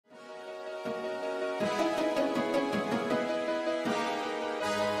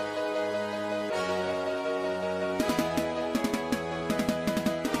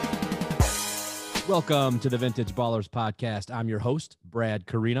Welcome to the Vintage Ballers Podcast. I'm your host, Brad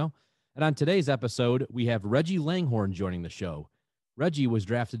Coreno. And on today's episode, we have Reggie Langhorne joining the show. Reggie was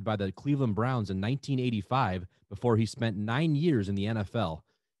drafted by the Cleveland Browns in 1985 before he spent 9 years in the NFL,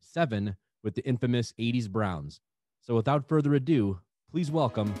 7 with the infamous 80s Browns. So without further ado, please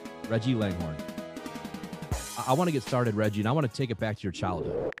welcome Reggie Langhorne. I want to get started, Reggie, and I want to take it back to your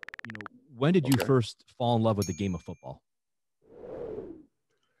childhood. When did you first fall in love with the game of football?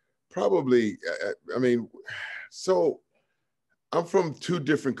 Probably, so I'm from two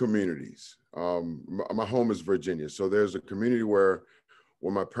different communities. My home is Virginia. So there's a community where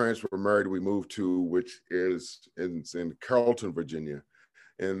my parents were married, we moved to, which is in Carrollton, Virginia.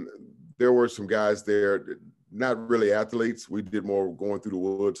 And there were some guys there, not really athletes. We did more going through the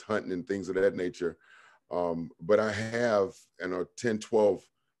woods, hunting and things of that nature. But I have 10, 12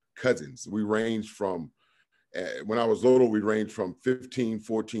 cousins. We ranged from, when I was little, we ranged from 15,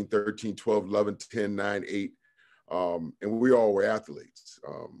 14, 13, 12, 11, 10, 9, 8. And we all were athletes.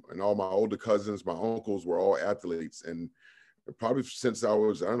 And all my older cousins, my uncles were all athletes. And probably since I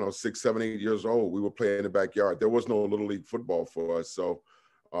was, 6, 7, 8 years old, we were playing in the backyard. There was no Little League football for us. So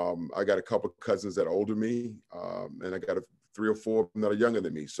I got a couple of cousins that are older than me, and I got 3 or 4 that are younger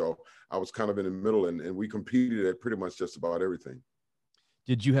than me. So I was kind of in the middle, and we competed at pretty much just about everything.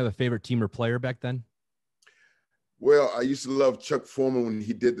 Did you have a favorite team or player back then? Well, I used to love Chuck Foreman when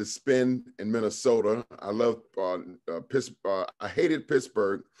he did the spin in Minnesota. I loved Pittsburgh. I hated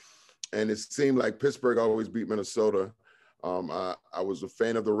Pittsburgh, and it seemed like Pittsburgh always beat Minnesota. I was a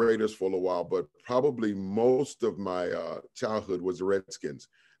fan of the Raiders for a little while, but probably most of my childhood was the Redskins.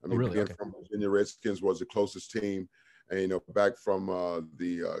 Being from Virginia, Redskins was the closest team. And, back from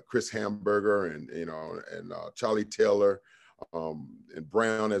the Chris Hamburger and Charlie Taylor, and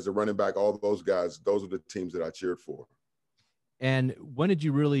Brown as a running back, all those guys, those are the teams that I cheered for. And when did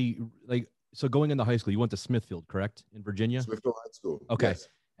you really, so going into high school, you went to Smithfield, correct? In Virginia? Smithfield High School. Okay. Yes.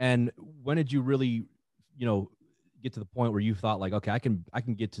 And when did you really, get to the point where you thought I can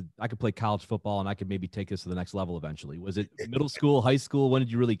play college football and I could maybe take this to the next level eventually? Was it middle school, high school? When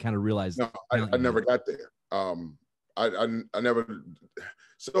did you really kind of realize? No, I never got there. I never.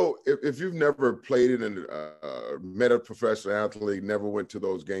 So if you've never played it and met a professional athlete, never went to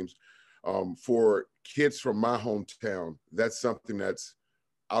those games, for kids from my hometown, that's something that's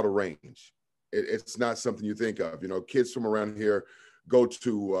out of range. It's not something you think of. Kids from around here go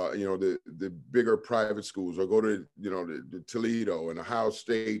to the bigger private schools, or go to the Toledo and Ohio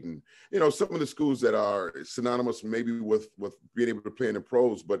State, and some of the schools that are synonymous maybe with being able to play in the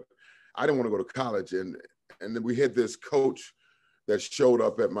pros. But I didn't want to go to college, and then we had this coach that showed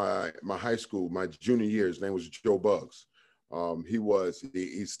up at my high school my junior year. His name was Joe Bugs.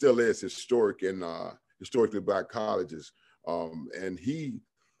 He still is historic in historically Black colleges, and he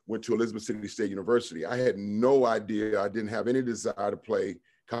went to Elizabeth City State University. I had no idea. I didn't have any desire to play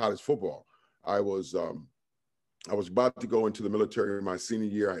college football. I was about to go into the military in my senior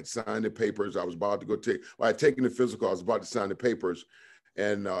year. I had signed the papers. I was about to go I had taken the physical. I was about to sign the papers.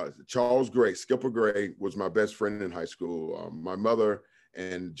 And Charles Gray, Skipper Gray, was my best friend in high school. My mother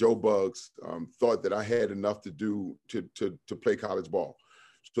and Joe Bugs thought that I had enough to do to play college ball.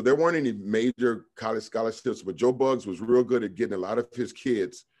 So there weren't any major college scholarships, but Joe Bugs was real good at getting a lot of his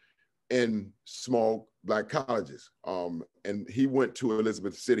kids in small Black colleges. And he went to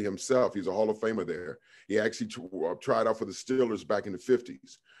Elizabeth City himself. He's a Hall of Famer there. He actually tried out for the Steelers back in the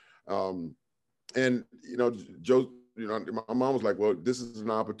 50s. And, Joe, my mom was like, well, this is an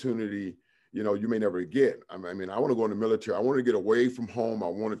opportunity, you may never get. I want to go in the military. I wanted to get away from home. I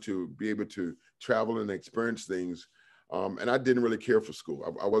wanted to be able to travel and experience things. And I didn't really care for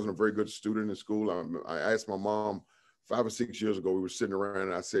school. I wasn't a very good student in school. I asked my mom 5 or 6 years ago, we were sitting around,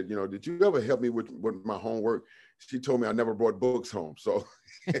 and I said, did you ever help me with my homework? She told me I never brought books home. So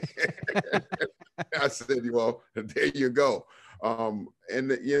I said, well, there you go.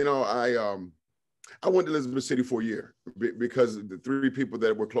 I went to Elizabeth City for a year because the 3 people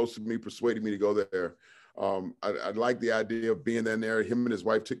that were close to me persuaded me to go there. I liked the idea of being there. Him and his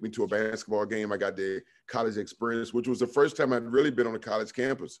wife took me to a basketball game. I got the college experience, which was the first time I'd really been on a college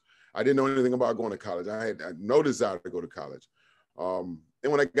campus. I didn't know anything about going to college. I had no desire to go to college. And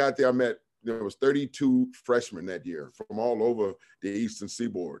when I got there, there was 32 freshmen that year from all over the Eastern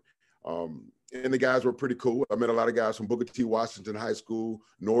Seaboard. And the guys were pretty cool. I met a lot of guys from Booker T. Washington High School,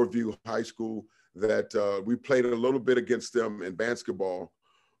 Northview High School, that we played a little bit against them in basketball,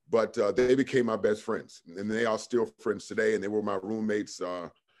 but they became my best friends. And they are still friends today, and they were my roommates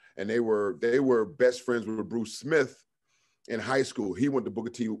and they were best friends with Bruce Smith in high school. He went to Booker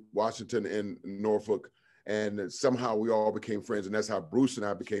T. Washington in Norfolk, and somehow we all became friends, and that's how Bruce and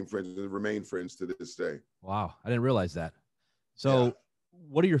I became friends and remain friends to this day. Wow, I didn't realize that. So, Yeah.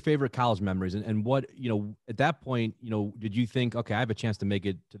 what are your favorite college memories, and what, at that point, did you think, okay, I have a chance to make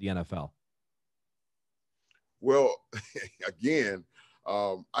it to the NFL? Well, again,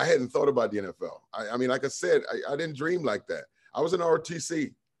 I hadn't thought about the NFL. I mean, like I said, I didn't dream like that. I was in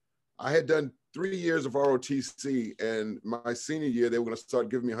ROTC. I had done 3 years of ROTC, and my senior year, they were going to start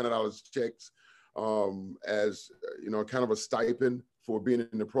giving me $100 checks as, kind of a stipend for being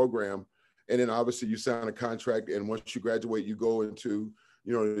in the program. And then obviously you sign a contract, and once you graduate, you go into,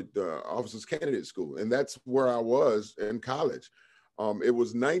 the officers candidate school. And that's where I was in college. It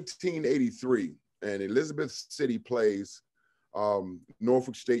was 1983, and Elizabeth City plays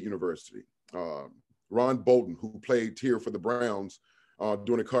Norfolk State University. Ron Bolton, who played here for the Browns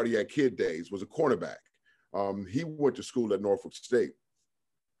during the Cardiac Kid days, was a cornerback. He went to school at Norfolk State.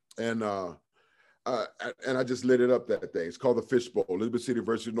 And I just lit it up that day. It's called the Fish Bowl. Elizabeth City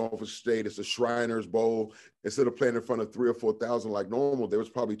versus Norfolk State. It's a Shriners Bowl. Instead of playing in front of 3,000 or 4,000 like normal, there was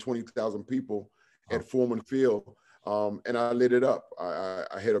probably 20,000 people at Foreman Field. And I lit it up.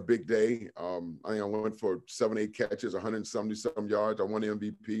 I had a big day. I think I went for 7-8 catches, 170-some yards. I won the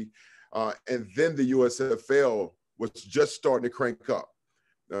MVP. And then the USFL was just starting to crank up.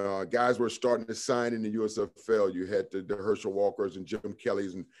 Guys were starting to sign in the USFL. You had the Herschel Walkers and Jim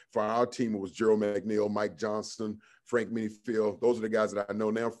Kellys. And for our team, it was Gerald McNeil, Mike Johnson, Frank Minifield. Those are the guys that I know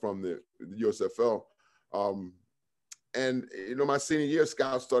now from the USFL. And, my senior year,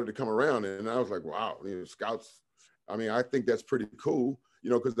 scouts started to come around. And I was like, wow, scouts, I mean, I think that's pretty cool,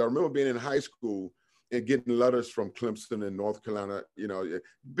 because I remember being in high school and getting letters from Clemson and North Carolina,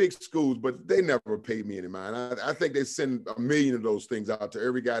 big schools, but they never paid me any mind. I think they send 1 million of those things out to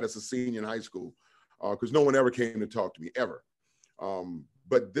every guy that's a senior in high school, because no one ever came to talk to me, ever.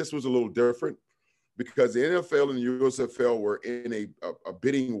 But this was a little different because the NFL and the USFL were in a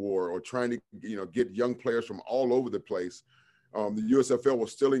bidding war, or trying to, get young players from all over the place. The USFL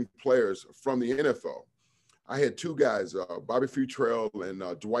was stealing players from the NFL. I had 2 guys, Bobby Futrell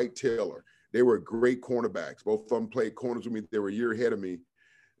and Dwight Taylor. They were great cornerbacks. Both of them played corners with me. They were a year ahead of me.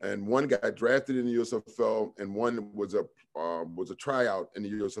 And one got drafted in the USFL, and one was a tryout in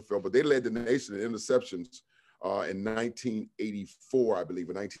the USFL. But they led the nation in interceptions in 1984, I believe,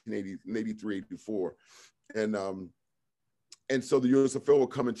 in 1983, 84. And so the USFL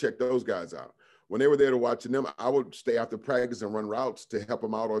would come and check those guys out. When they were there to watching them, I would stay after practice and run routes to help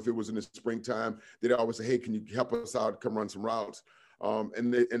them out. Or if it was in the springtime, they'd always say, hey, can you help us out, come run some routes?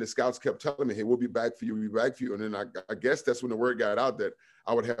 And the scouts kept telling me, hey, we'll be back for you, we'll be back for you. And then I guess that's when the word got out that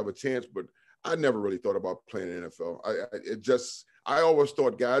I would have a chance, but I never really thought about playing in the NFL. I always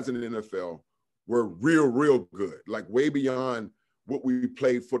thought guys in the NFL were real good, like way beyond what we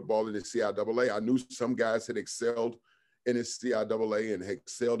played football in the CIAA. I knew some guys had excelled in the CIAA and had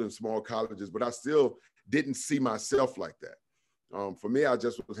excelled in small colleges, but I still didn't see myself like that. For me, I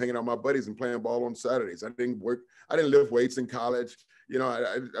just was hanging out with my buddies and playing ball on Saturdays. I didn't lift weights in college.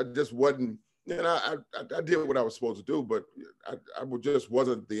 I just wasn't, I did what I was supposed to do, but I just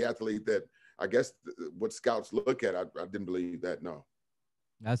wasn't the athlete that I guess what scouts look at. I didn't believe that, no.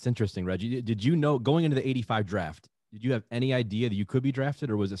 That's interesting, Reggie. Did you know going into the 85 draft, did you have any idea that you could be drafted,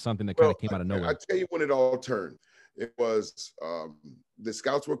 or was it something that kind of came out of nowhere? I tell you when it all turned. It was the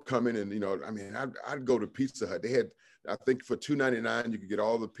scouts were coming, and I'd go to Pizza Hut. They had, I think, for $2.99 you could get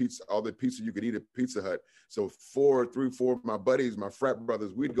all the pizza you could eat at Pizza Hut. So 4 of my buddies, my frat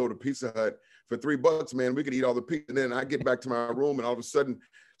brothers, we'd go to Pizza Hut for $3, man. We could eat all the pizza, and then I get back to my room, and all of a sudden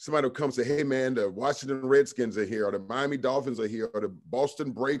somebody would come and say, hey man, the Washington Redskins are here, or the Miami Dolphins are here, or the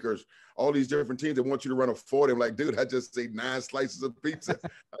Boston Breakers, all these different teams that want you to run a 40. I'm like, dude, I just ate 9 slices of pizza.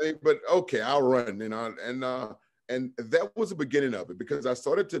 But okay, I'll run, and that was the beginning of it, because I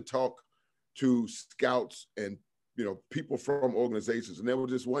started to talk to scouts and people from organizations, and there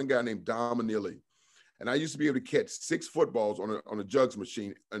was this one guy named Dom Anili, and I used to be able to catch 6 footballs on a jugs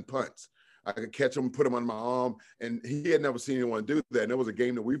machine and punts. I could catch them, put them on my arm, and he had never seen anyone do that. And there was a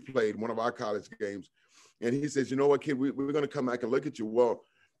game that we played, one of our college games, and he says, you know what, kid, we're going to come back and look at you. Well,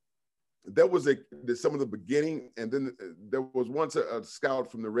 that was some of the beginning, and then there was once a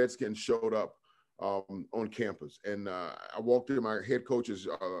scout from the Redskins showed up on campus, and I walked into my head coach's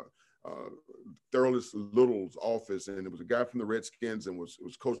Thurles Little's office, and there was a guy from the Redskins, and it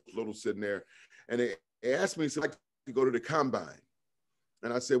was Coach Little sitting there, and they asked me, so I'd like to go to the combine,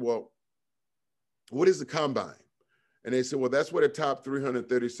 and I said, well, what is the combine? And they said, well, that's where the top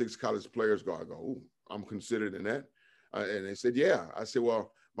 336 college players go. I go, oh, I'm considered in that. And they said, yeah. I said,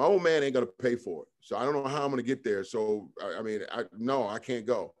 well, My old man ain't going to pay for it. So I don't know how I'm going to get there. So, no, I can't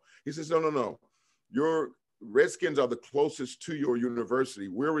go. He says, no. Your Redskins are the closest to your university.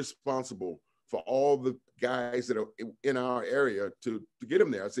 We're responsible for all the guys that are in our area to get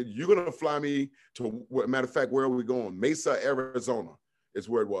them there. I said, you're going to fly me to, matter of fact, where are we going? Mesa, Arizona is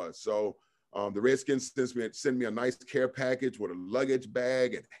where it was. So the Redskins sent me a nice care package with a luggage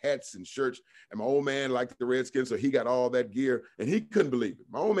bag and hats and shirts. And my old man liked the Redskins, so he got all that gear, and he couldn't believe it.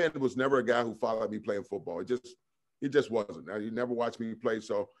 My old man was never a guy who followed me playing football. He just wasn't. He never watched me play.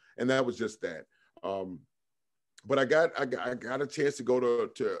 So, and that was just that. But I got a chance to go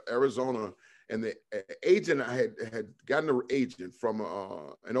to Arizona, and the agent, I had gotten an agent from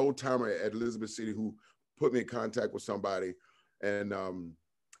an old timer at Elizabeth City who put me in contact with somebody, and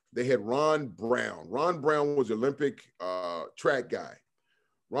they had Ron Brown. Ron Brown was the Olympic track guy.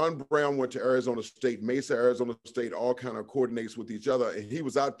 Ron Brown went to Arizona State, Mesa, Arizona State, all kind of coordinates with each other. And he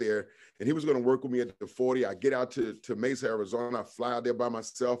was out there, and he was going to work with me at the 40. I get out to Mesa, Arizona. I fly out there by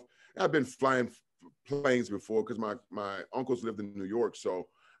myself. I've been flying planes before because my uncles lived in New York, so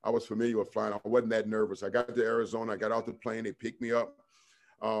I was familiar with flying. I wasn't that nervous. I got to Arizona. I got off the plane. They picked me up.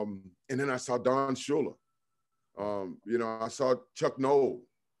 And then I saw Don Shula. I saw Chuck Noll.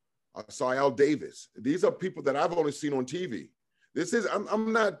 I saw Al Davis. These are people that I've only seen on TV.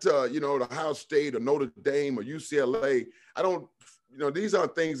 I'm not, the Ohio State or Notre Dame or UCLA. I don't, these are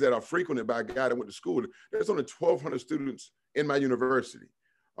things that are frequented by a guy that went to school. There's only 1,200 students in my university.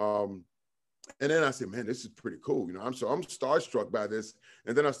 And then I said, man, this is pretty cool. I'm starstruck by this.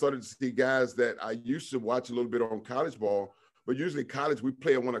 And then I started to see guys that I used to watch a little bit on college ball, but usually college, we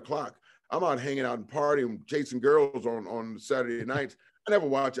play at 1 o'clock. I'm out hanging out and partying, chasing girls on Saturday nights. I never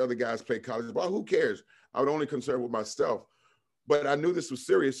watch other guys play college ball. Who cares? I would only concern with myself. But I knew this was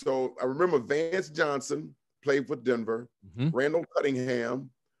serious. So I remember Vance Johnson played for Denver, Randall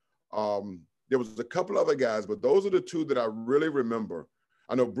Cunningham. There was a couple other guys, but those are the two that I really remember.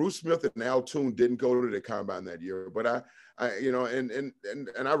 I know Bruce Smith and Al Toon didn't go to the combine that year, but I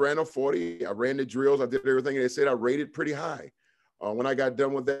ran a 40. I ran the drills. I did everything. They said I rated pretty high. When I got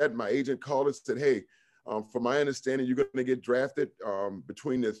done with that, my agent called and said, hey, from my understanding, you're going to get drafted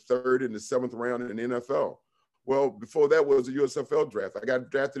between the 3rd and the 7th round in the NFL. Well, before that was the USFL draft. I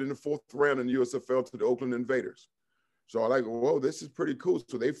got drafted in the 4th round in the USFL to the Oakland Invaders. So I like, whoa, this is pretty cool.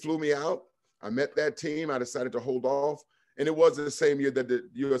 So they flew me out. I met that team. I decided to hold off. And it was the same year that the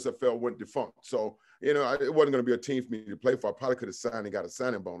USFL went defunct. So, it wasn't going to be a team for me to play for. I probably could have signed and got a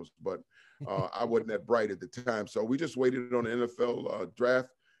signing bonus, but I wasn't that bright at the time. So we just waited on the NFL draft.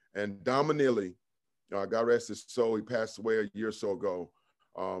 And Don Manilli, God rest his soul, he passed away a year or so ago,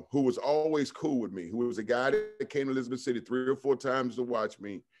 who was always cool with me, who was a guy that came to Elizabeth City 3 or 4 times to watch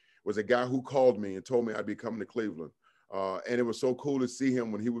me, was a guy who called me and told me I'd be coming to Cleveland. And it was so cool to see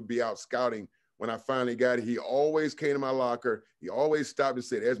him when he would be out scouting. When I finally got it, he always came to my locker. He always stopped and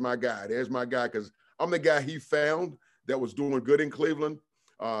said, there's my guy, because I'm the guy he found that was doing good in Cleveland.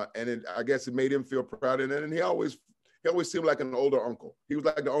 And I guess it made him feel proud of that. And he always seemed like an older uncle. He was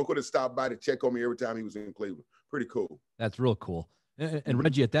like the uncle that stopped by to check on me every time he was in Cleveland. Pretty cool. That's real cool. And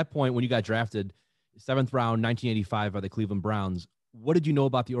Reggie, at that point, when you got drafted, 7th round, 1985 by the Cleveland Browns, what did you know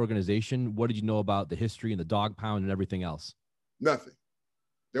about the organization? What did you know about the history and the dog pound and everything else? Nothing.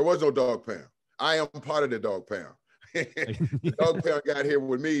 There was no dog pound. I am part of the dog pound. The dog pound got here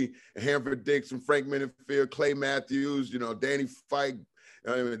with me, Hanford Dixon, Frank Minifield, Clay Matthews, Danny Fike.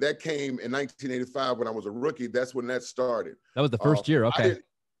 That came in 1985 when I was a rookie. That's when that started. That was the first year. Okay.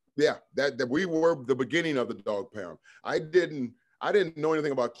 That we were the beginning of the dog pound. I didn't know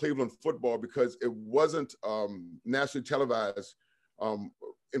anything about Cleveland football because it wasn't nationally televised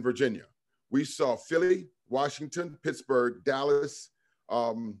in Virginia. We saw Philly, Washington, Pittsburgh, Dallas,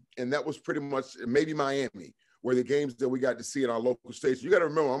 and that was pretty much maybe Miami, were the games that we got to see in our local states. You got to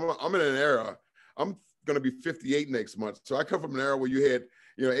remember, I'm in an era, I'm going to be 58 next month. So I come from an era where you had,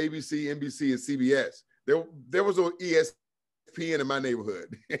 ABC, NBC, and CBS. There was no ESPN in my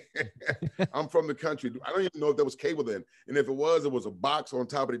neighborhood. I'm from the country. I don't even know if there was cable then. And if it was a box on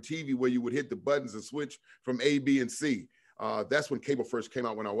top of the TV where you would hit the buttons and switch from A, B, and C. That's when cable first came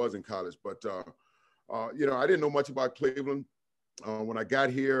out when I was in college. But, I didn't know much about Cleveland. When I got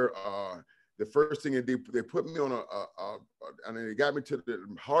here, the first thing they put me on and they got me to the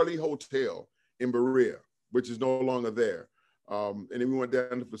Harley Hotel in Berea, which is no longer there. And then we went down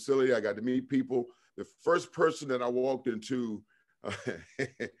to the facility. I got to meet people. The first person that I walked into,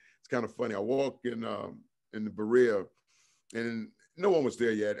 it's kind of funny. I walked in the Berea, and no one was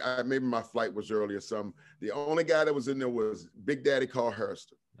there yet. Maybe my flight was early or something. The only guy that was in there was Big Daddy Carl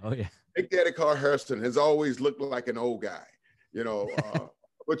Hairston. Oh yeah. Big Daddy Carl Hairston has always looked like an old guy.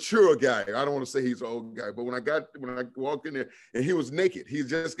 mature guy. I don't want to say he's an old guy, but when I walked in there and he was naked, he's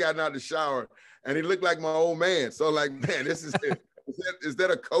just gotten out of the shower and he looked like my old man. So like, man, this is it. Is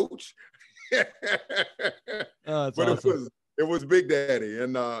that a coach? Oh, that's But awesome. it was Big Daddy,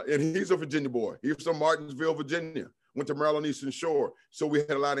 and he's a Virginia boy. He's from Martinsville, Virginia. Went to Maryland Eastern Shore, so we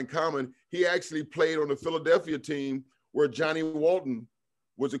had a lot in common. He actually played on the Philadelphia team where Johnny Walton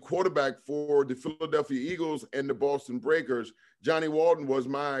was a quarterback for the Philadelphia Eagles and the Boston Breakers. Johnny Walton was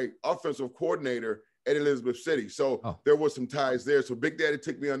my offensive coordinator at Elizabeth City, so there was some ties there. So Big Daddy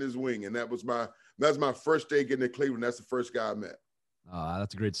took me on his wing, and that was my first day getting to Cleveland. That's the first guy I met.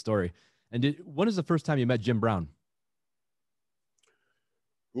 That's a great story. And when is the first time you met Jim Brown?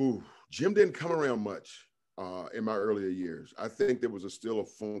 Ooh, Jim didn't come around much in my earlier years. I think there was still a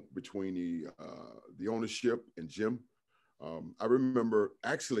funk between the ownership and Jim. I remember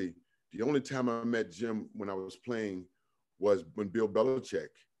actually the only time I met Jim when I was playing was when Bill Belichick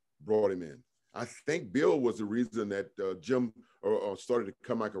brought him in. I think Bill was the reason that Jim started to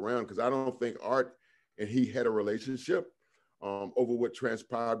come back around, because I don't think Art and he had a relationship over what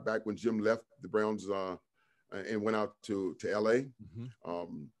transpired back when Jim left the Browns and went out to LA.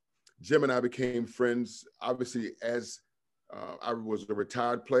 Mm-hmm. Jim and I became friends, obviously, as I was a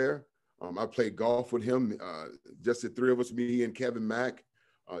retired player. I played golf with him, just the three of us, me, he, and Kevin Mack.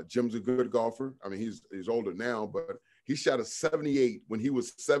 Jim's a good golfer. I mean, he's older now, but he shot a 78 when he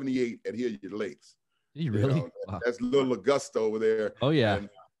was 78 at Hilliard Lakes. You really? You know, wow. That's little Augusta over there. Oh, yeah.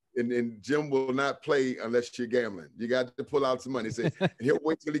 And Jim will not play unless you're gambling. You got to pull out some money. Say, he'll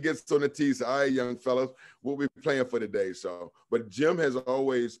wait till he gets on the tee. Say, all right, young fellas, we'll be playing for the day. So, but Jim has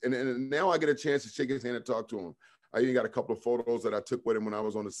always, and now I get a chance to shake his hand and talk to him. I even got a couple of photos that I took with him when I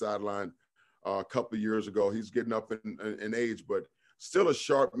was on the sideline a couple of years ago. He's getting up in age, but still a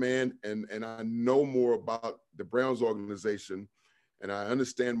sharp man. And I know more about the Browns organization, and I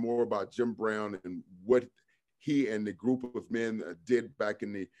understand more about Jim Brown and what he and the group of men did back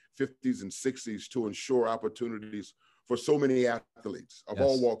in the 50s and 60s to ensure opportunities for so many athletes of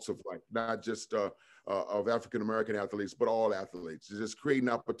all walks of life, not just of African-American athletes, but all athletes. It's just creating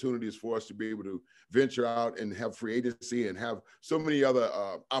opportunities for us to be able to venture out and have free agency and have so many other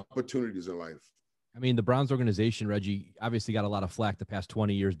opportunities in life. I mean, the Browns organization, Reggie, obviously got a lot of flack the past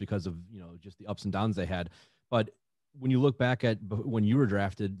 20 years because of, just the ups and downs they had. But when you look back at when you were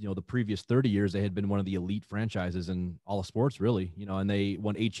drafted, the previous 30 years, they had been one of the elite franchises in all of sports, really, and they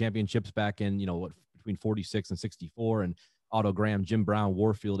won 8 championships back in, between 46 and 64, and Otto Graham, Jim Brown,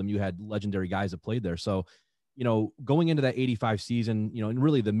 Warfield, and you had legendary guys that played there. So, going into that 85 season, and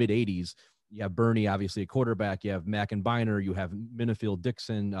really the mid 80s, you have Bernie, obviously a quarterback, you have Mack and Biner, you have Minifield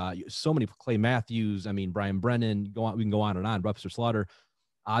Dixon, so many, Clay Matthews, Brian Brennan, we can go on and on, Webster Slaughter,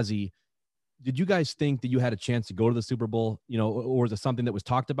 Ozzie. Did you guys think that you had a chance to go to the Super Bowl, or was it something that was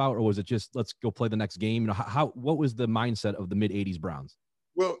talked about, or was it just, let's go play the next game? What was the mindset of the mid 80s Browns?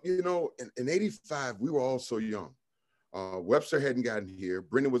 Well, in 85, we were all so young. Webster hadn't gotten here.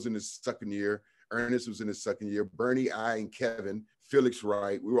 Brendan was in his second year. Ernest was in his second year. Bernie, I, and Kevin, Felix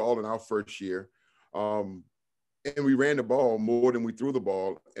Wright, we were all in our first year. And we ran the ball more than we threw the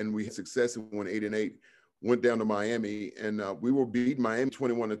ball, and we had success and won 8-8. Went down to Miami, and we were beating Miami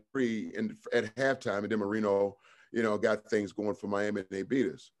 21-3 at halftime, and then Marino, got things going for Miami, and they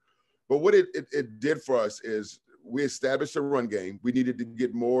beat us. But what it did for us is we established a run game. We needed to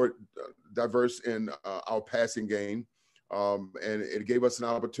get more diverse in our passing game, and it gave us an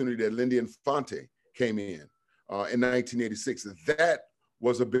opportunity that Lindy Infante came in 1986. That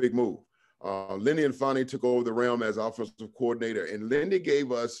was a big move. Lindy Infante took over the realm as offensive coordinator, and Lindy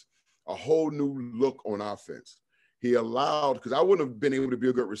gave us a whole new look on offense. He allowed, because I wouldn't have been able to be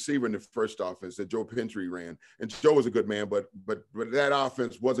a good receiver in the first offense that Joe Pentry ran. And Joe was a good man, but that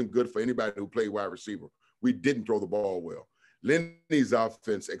offense wasn't good for anybody who played wide receiver. We didn't throw the ball well. Lindy's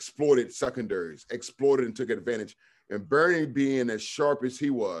offense exploited secondaries, exploited and took advantage. And Bernie being as sharp as he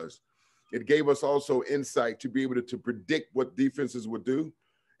was, it gave us also insight to be able to predict what defenses would do.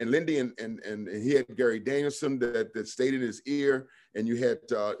 And Lindy and he had Gary Danielson that stayed in his ear, and you had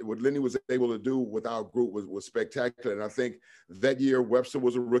what Lindy was able to do with our group was spectacular. And I think that year Webster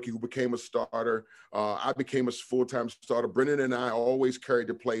was a rookie who became a starter. I became a full-time starter. Brendan and I always carried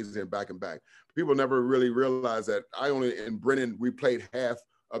the plays in back and back. People never really realized that Brendan, we played half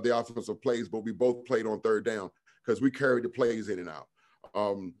of the offensive plays, but we both played on third down because we carried the plays in and out.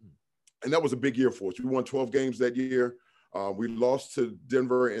 And that was a big year for us. We won 12 games that year. We lost to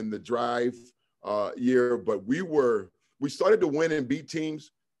Denver in the drive year, but we started to win and beat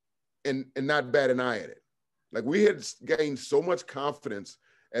teams and not bat an eye at it. Like, we had gained so much confidence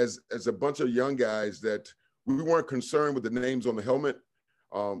as a bunch of young guys that we weren't concerned with the names on the helmet.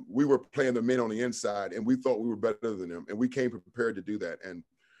 we were playing the men on the inside, and we thought we were better than them, and we came prepared to do that. And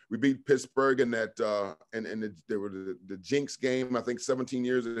we beat Pittsburgh in that, there were the Jinx game. I think 17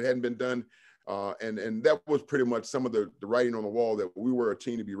 years it hadn't been done, and that was pretty much some of the writing on the wall that we were a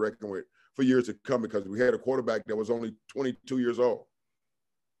team to be reckoned with for years to come, because we had a quarterback that was only 22 years old.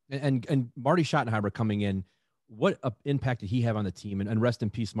 And Marty Schottenheimer coming in, what impact did he have on the team? And rest in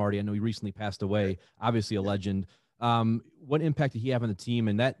peace, Marty. I know he recently passed away, obviously a legend. What impact did he have on the team?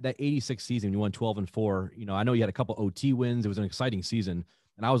 And that 86 season, you won 12-4. You know, I know you had a couple OT wins. It was an exciting season.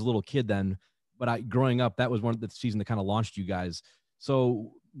 And I was a little kid then, but growing up, that was one of the season that kind of launched you guys.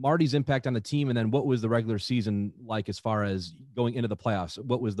 So Marty's impact on the team, and then what was the regular season like as far as going into the playoffs?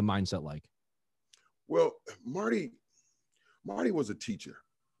 What was the mindset like? Well, Marty was a teacher.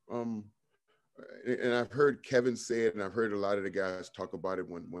 And I've heard Kevin say it, and I've heard a lot of the guys talk about it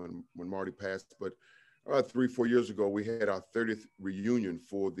when Marty passed. But 3-4 years ago, we had our 30th reunion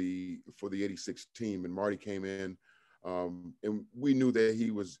for the 86 team, and Marty came in, and we knew that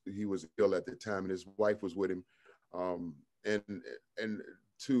he was ill at the time, and his wife was with him, and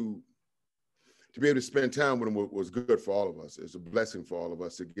to be able to spend time with him was good for all of us. It's a blessing for all of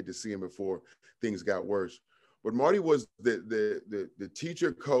us to get to see him before things got worse. But Marty was the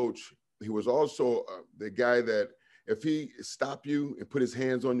teacher coach. He was also the guy that if he stopped you and put his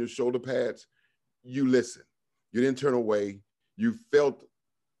hands on your shoulder pads, you listened. You didn't turn away. You felt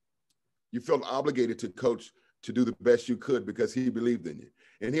obligated to coach to do the best you could because he believed in you.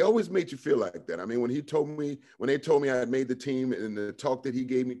 And he always made you feel like that. I mean, when they told me I had made the team, and the talk that he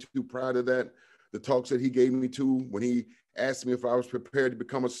gave me to prior to that, the talks that he gave me to when he asked me if I was prepared to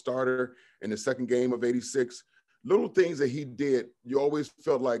become a starter in the second game of 86, little things that he did, you always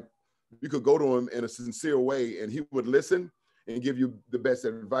felt like you could go to him in a sincere way and he would listen and give you the best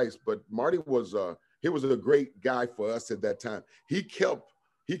advice. But Marty was a great guy for us at that time. He kept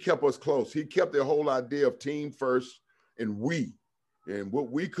us close. He kept the whole idea of team first and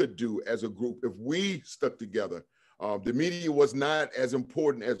what we could do as a group if we stuck together. The media was not as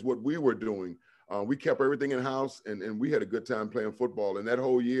important as what we were doing. We kept everything in house, and we had a good time playing football. And that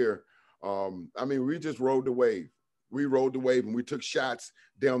whole year, we just rode the wave. We rode the wave, and we took shots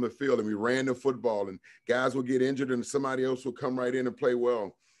down the field, and we ran the football, and guys would get injured, and somebody else would come right in and play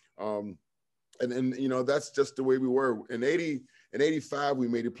well. And that's just the way we were. In 85, we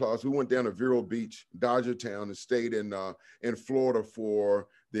made it playoffs. We went down to Vero Beach, Dodger Town, and stayed in Florida for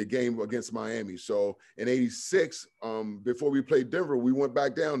the game against Miami. So in 86, before we played Denver, we went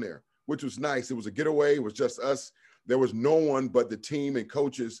back down there, which was nice. It was a getaway. It was just us. There was no one but the team and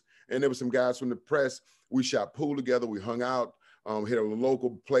coaches, and there were some guys from the press. We shot pool together. We hung out, hit a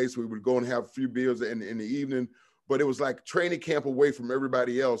local place. We would go and have a few beers in the evening. But it was like training camp away from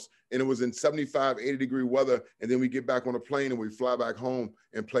everybody else. And it was in 75, 80-degree weather. And then we get back on a plane and we fly back home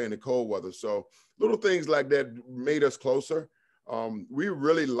and play in the cold weather. So little things like that made us closer. We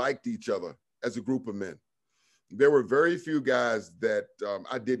really liked each other as a group of men. There were very few guys that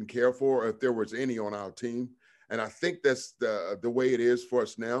I didn't care for, if there was any on our team. And I think that's the way it is for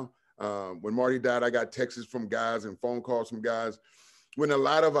us now. When Marty died, I got texts from guys and phone calls from guys. When a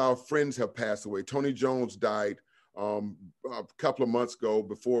lot of our friends have passed away, Tony Jones died a couple of months ago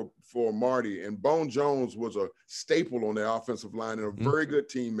before Marty, and Bone Jones was a staple on the offensive line and a very good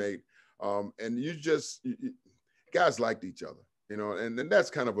teammate. And guys liked each other, and that's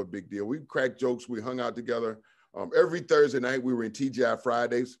kind of a big deal. We cracked jokes. We hung out together. Every Thursday night we were in TGI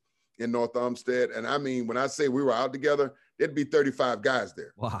Fridays in North Olmsted. And I mean, when I say we were out together, there'd be 35 guys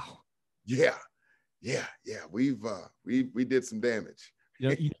there. Wow. Yeah. We did some damage.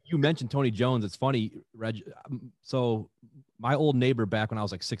 You mentioned Tony Jones. It's funny, Reg. So my old neighbor back when I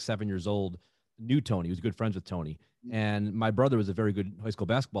was like 6, 7 years old knew Tony. He was good friends with Tony. And my brother was a very good high school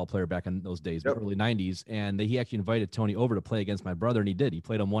basketball player back in those days, early 90s. And he actually invited Tony over to play against my brother, and he did. He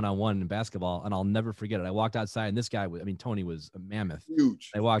played him one-on-one in basketball, and I'll never forget it. I walked outside, and this guy Tony was a mammoth.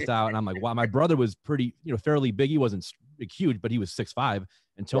 Huge. I walked out, and I'm like, wow, my brother was pretty, fairly big. He wasn't huge, but he was 6'5",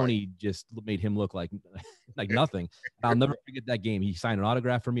 and Tony just made him look like nothing. I'll never forget that game. He signed an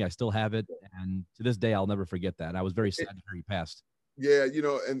autograph for me. I still have it, and to this day, I'll never forget that. I was very sad to hear he passed. Yeah,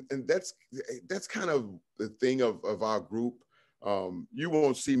 and that's kind of the thing of our group. You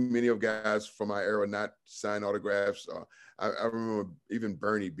won't see many of guys from our era not sign autographs. I remember even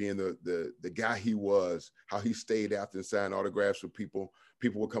Bernie being the guy he was, how he stayed after and signed autographs with people.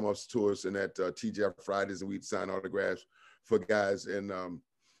 People would come up to us and at TGI Fridays, and we'd sign autographs for guys. And,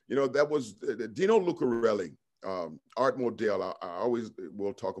 that was Dino Lucarelli, Art Modell. I always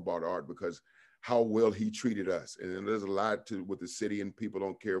will talk about Art because how well he treated us. And there's a lot with the city, and people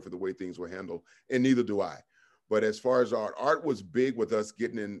don't care for the way things were handled, and neither do I. But as far as art was big with us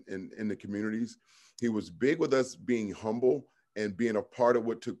getting in the communities. He was big with us being humble and being a part of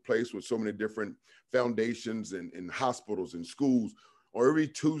what took place with so many different foundations and hospitals and schools. Or every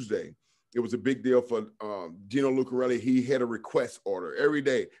Tuesday, it was a big deal for Gino Lucarelli. He had a request order every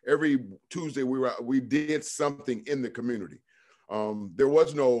day. Every Tuesday, we did something in the community. There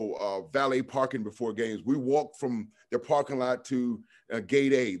was no valet parking before games. We walked from the parking lot to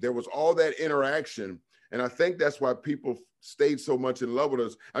gate A. There was all that interaction. And I think that's why people stayed so much in love with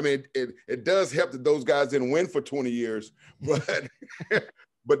us. I mean, it does help that those guys didn't win for 20 years, but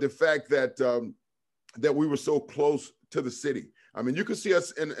but the fact that that we were so close to the city. I mean, you could see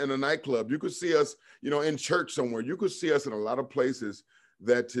us in a nightclub. You could see us, in church somewhere. You could see us in a lot of places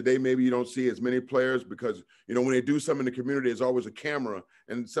that today maybe you don't see as many players because, when they do something in the community, there's always a camera.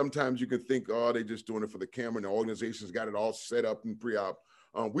 And sometimes you can think, oh, they're just doing it for the camera and the organization's got it all set up and pre-op.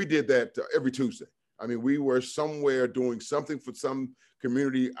 We did that every Tuesday. I mean, we were somewhere doing something for some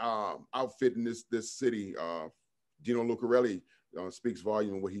community outfit in this city. Gino Lucarelli speaks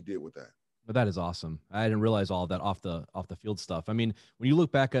volume of what he did with that. But that is awesome. I didn't realize all of that off the field stuff. I mean, when you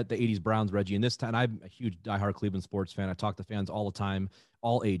look back at the 80s Browns, Reggie, and this time I'm a huge diehard Cleveland sports fan. I talk to fans all the time,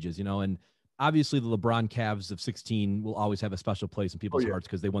 all ages, and obviously the LeBron Cavs of 16 will always have a special place in people's hearts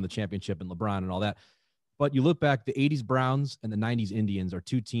because they won the championship and LeBron and all that. But you look back, the 80s Browns and the 90s Indians are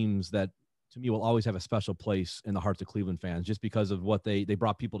two teams that to me will always have a special place in the hearts of Cleveland fans just because of what they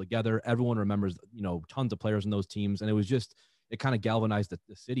brought people together. Everyone remembers, tons of players in those teams. And it was just, it kind of galvanized the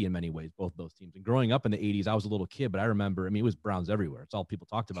city in many ways, both those teams. And growing up in the 80s, I was a little kid, but I remember, it was Browns everywhere. It's all people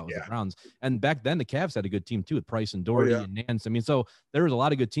talked about was the Browns. And back then the Cavs had a good team too with Price and Doherty and Nance. I mean, so there was a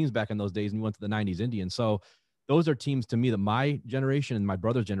lot of good teams back in those days, and we went to the 90s Indians. So those are teams to me that my generation and my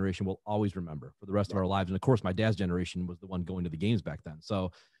brother's generation will always remember for the rest of our lives. And of course, my dad's generation was the one going to the games back then.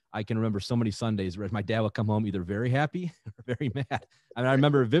 So I can remember so many Sundays where my dad would come home either very happy or very mad. I mean, I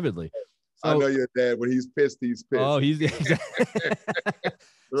remember it vividly. So, I know your dad. When he's pissed, he's pissed. Oh, he's right.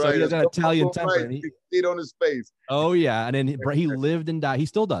 So he has an Italian temper. Right. He see it on his face. Oh yeah, and then he lived and died. He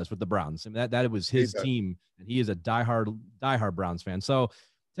still does with the Browns. I mean, that was his team, and he is a diehard Browns fan. So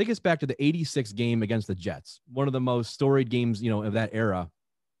take us back to the '86 game against the Jets, one of the most storied games of that era,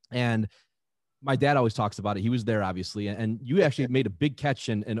 and my dad always talks about it. He was there, obviously, and you actually made a big catch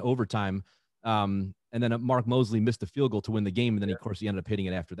in overtime. And then Mark Mosley missed a field goal to win the game, and then of course he ended up hitting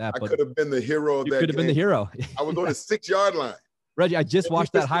it after that. I could have been the hero of that. You could have been the hero. I was on the 6-yard line. Reggie, I just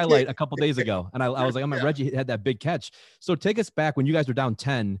watched that highlight a couple days ago, and I was like, oh my, Reggie had that big catch. So take us back when you guys were down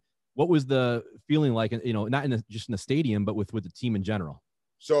 10. What was the feeling like? Not just in the stadium, but with the team in general.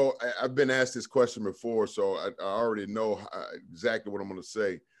 So I've been asked this question before, so I already know exactly what I'm going to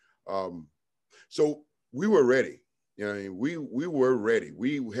say. So we were ready. We were ready.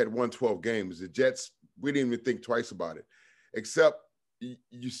 We had won 12 games. The Jets, we didn't even think twice about it, except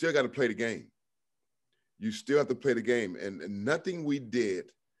you still got to play the game. You still have to play the game. And nothing we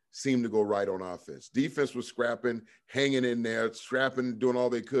did seemed to go right on offense. Defense was scrapping, hanging in there, scrapping, doing all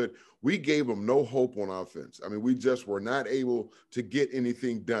they could. We gave them no hope on offense. I mean, we just were not able to get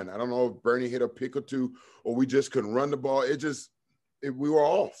anything done. I don't know if Bernie hit a pick or two, or we just couldn't run the ball. We were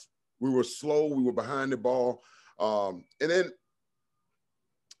off. We were slow. We were behind the ball. And then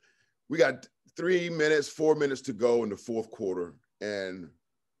we got 4 minutes to go in the fourth quarter, and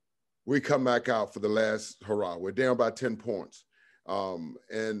we come back out for the last hurrah. We're down by 10 points.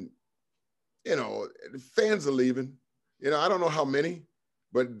 And, fans are leaving. I don't know how many,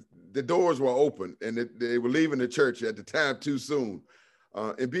 but the doors were open, and they were leaving the church at the time too soon.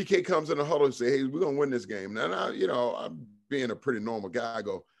 And BK comes in the huddle and say, hey, we're going to win this game. And I'm being a pretty normal guy. I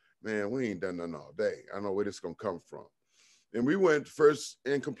go, man, we ain't done nothing all day. I know where this is going to come from. And we went first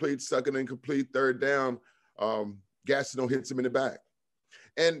incomplete, second incomplete, third down. Gastineau hits him in the back.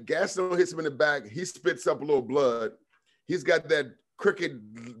 And Gastineau hits him in the back. He spits up a little blood. He's got that cricket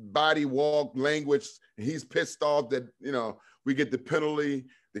body walk language. And he's pissed off that, we get the penalty.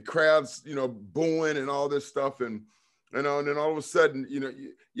 The crowd's, booing and all this stuff. And then all of a sudden,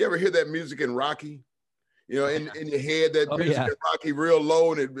 you ever hear that music in Rocky? In your head, that music in Rocky real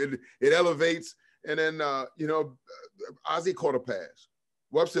low, and it elevates. And then, Ozzie caught a pass.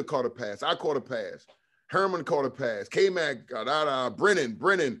 Webster caught a pass. I caught a pass. Herman caught a pass. K-Mac,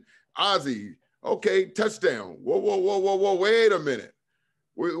 Brennan, Ozzie. Okay, touchdown. Whoa, wait a minute.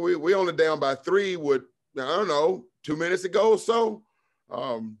 We only down by 3 with, 2 minutes ago or so.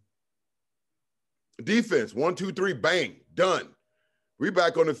 Defense, 1, 2, 3, bang, done. We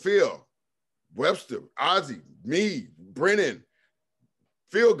back on the field. Webster, Ozzie, me, Brennan,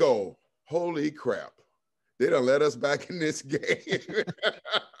 field goal. Holy crap. They done let us back in this game.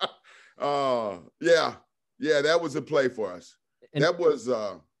 Yeah, that was a play for us. And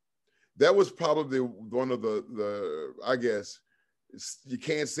That was probably one of the I guess you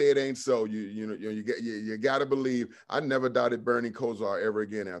can't say it ain't so. You got to believe. I never doubted Bernie Kosar ever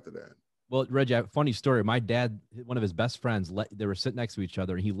again after that. well, Reggie, funny story. My dad, one of his best friends, they were sitting next to each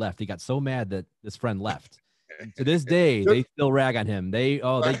other, and he left. He got so mad that this friend left. And to this day, they still rag on him. They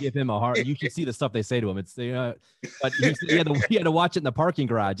give him a hard. You should see the stuff they say to him. It's but he had to watch it in the parking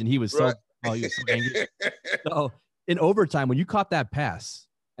garage, and he was Right. he was so angry. So in overtime, when you caught that pass,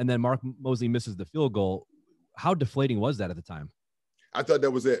 and then Mark Mosley misses the field goal, how deflating was that at the time? I thought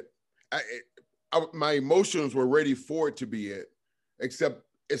that was it. My emotions were ready for it to be it, except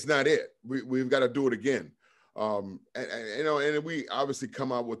it's not it. We've got to do it again. And we obviously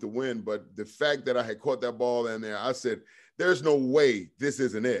come out with the win, but the fact that I had caught that ball in there, I said, there's no way this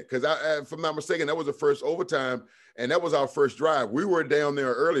isn't it. Because if I'm not mistaken, that was the first overtime, and that was our first drive. We were down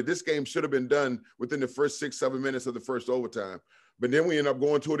there early. This game should have been done within the first 6-7 minutes of the first overtime, but then we end up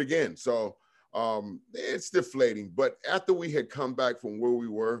going to it again. So it's deflating. But after we had come back from where we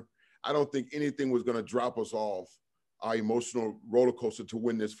were, I don't think anything was going to drop us off our emotional roller coaster to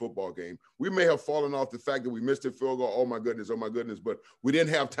win this football game. We may have fallen off the fact that we missed a field goal. Oh my goodness, but we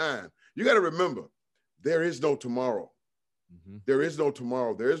didn't have time. You got to remember, there is no tomorrow. Mm-hmm. There is no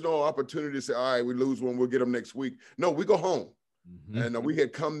tomorrow. There is no opportunity to say, all right, we lose one, we'll get them next week. No, we go home. Mm-hmm. And we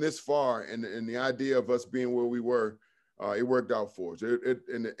had come this far, and the idea of us being where we were, it worked out for us.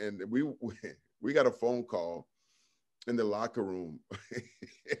 And we got a phone call in the locker room.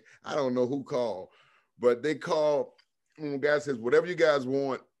 I don't know who called, but they called. When the guy says, whatever you guys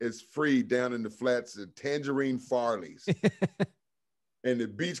want is free down in the flats at Tangerine Farley's. And the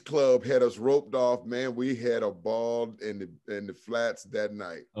beach club had us roped off. Man, we had a ball in the flats that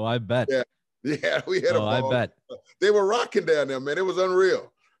night. Oh, I bet. Yeah, we had a ball. I bet. They were rocking down there, man. It was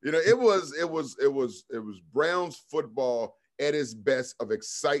unreal. It was Browns football at its best, of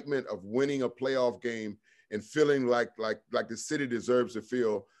excitement, of winning a playoff game and feeling like the city deserves to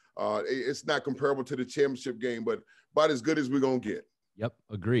feel. It's not comparable to the championship game, but about as good as we're going to get. Yep,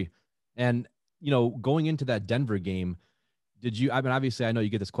 agree. And, going into that Denver game, obviously I know you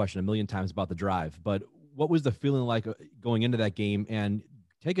get this question a million times about the drive, but what was the feeling like going into that game? And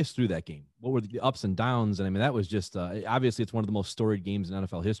take us through that game. What were the ups and downs? And I mean, that was just, obviously it's one of the most storied games in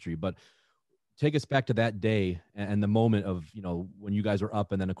NFL history, but take us back to that day and the moment of, when you guys were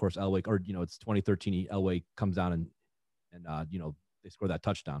up, and then of course, Elway, or, it's 2013, Elway comes down and they score that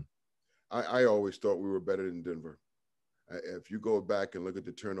touchdown. I always thought we were better than Denver. If you go back and look at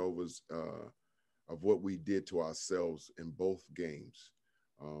the turnovers of what we did to ourselves in both games,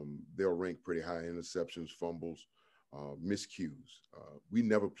 they'll rank pretty high. Interceptions, fumbles, miscues. We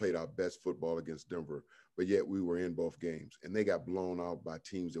never played our best football against Denver, but yet we were in both games, and they got blown out by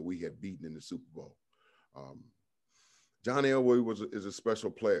teams that we had beaten in the Super Bowl. John Elway is a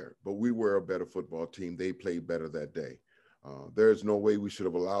special player, but we were a better football team. They played better that day. There's no way we should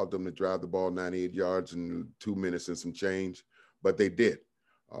have allowed them to drive the ball 98 yards in 2 minutes and some change, but they did.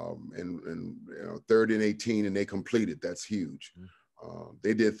 And 3rd and 18, and they completed. That's huge.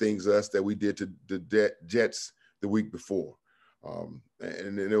 They did things to us that we did to the Jets the week before.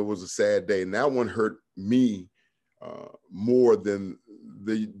 And it was a sad day. And that one hurt me more than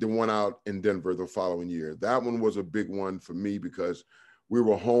the one out in Denver the following year. That one was a big one for me because we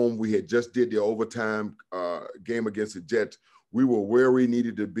were home. We had just did the overtime game against the Jets. We were where we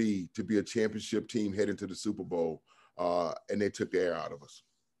needed to be a championship team heading to the Super Bowl, and they took the air out of us.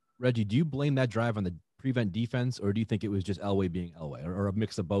 Reggie, do you blame that drive on the prevent defense, or do you think it was just Elway being Elway, or a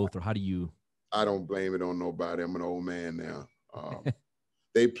mix of both, or how do you? I don't blame it on nobody. I'm an old man now.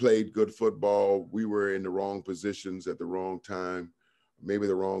 They played good football. We were in the wrong positions at the wrong time. Maybe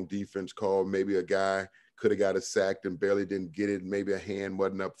the wrong defense call. Maybe a guy could have got us sacked and barely didn't get it. Maybe a hand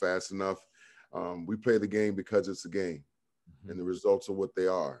wasn't up fast enough. We play the game because it's a game, and the results are what they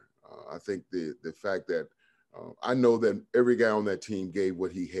are. I think the fact that I know that every guy on that team gave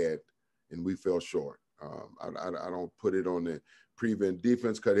what he had, and we fell short. I don't put it on the prevent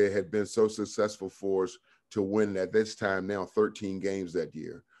defense because it had been so successful for us to win at this time now 13 games that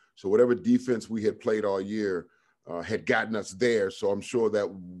year. So whatever defense we had played all year had gotten us there. So I'm sure that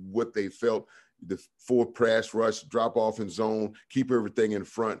what they felt, the full pass rush, drop off in zone, keep everything in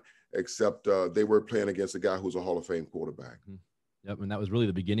front, except they were playing against a guy who's a Hall of Fame quarterback. Yep, and that was really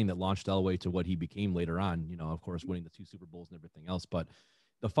the beginning that launched Elway to what he became later on, of course, winning the 2 Super Bowls and everything else. But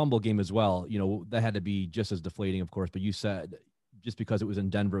the fumble game as well, that had to be just as deflating, of course. But you said just because it was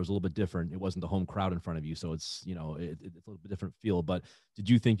in Denver, it was a little bit different. It wasn't the home crowd in front of you. So it's, it's a little bit different feel. But did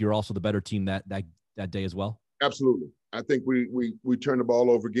you think you're also the better team that day as well? Absolutely. I think we turned the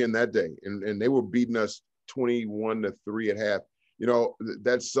ball over again that day, and they were beating us 21-3 at half. You know,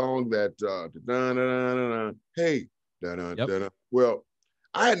 that song that hey, Yep. well,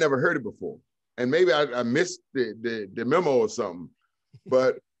 I had never heard it before. And maybe I missed the memo or something.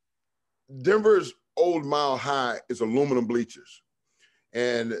 But Denver's old Mile High is aluminum bleachers.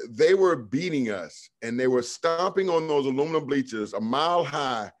 And they were beating us, and they were stomping on those aluminum bleachers a mile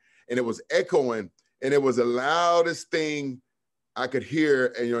high, and it was echoing, and it was the loudest thing I could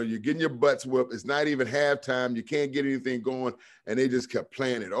hear. And, you know, you're getting your butts whipped. It's not even halftime. You can't get anything going. And they just kept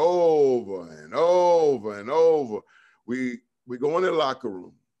playing it over and over and over. We go in the locker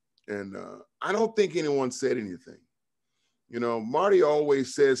room, and I don't think anyone said anything. You know, Marty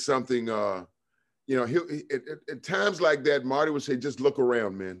always says something, you know, at times like that, Marty would say, just look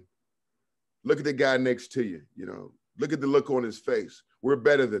around, man. Look at the guy next to you, you know. Look at the look on his face. We're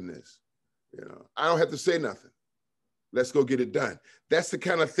better than this. You know, I don't have to say nothing. Let's go get it done. That's the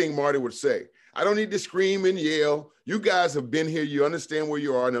kind of thing Marty would say. I don't need to scream and yell. You guys have been here. You understand where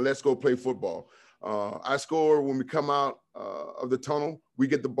you are. Now let's go play football. I score when we come out of the tunnel. We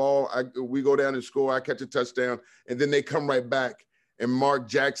get the ball. We go down and score. I catch a touchdown. And then they come right back. And Mark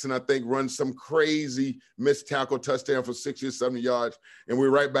Jackson, I think, runs some crazy missed tackle touchdown for 60 or 70 yards. And we're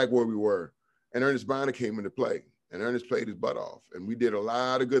right back where we were. And Ernest Bonner came into play. And Ernest played his butt off. And we did a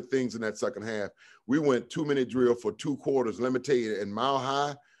lot of good things in that second half. We went 2-minute drill for 2 quarters. Let me tell you, in Mile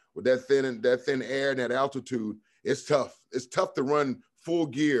High, with that thin air and that altitude, it's tough. It's tough to run full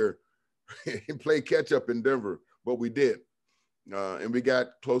gear and play catch up in Denver, but we did. And we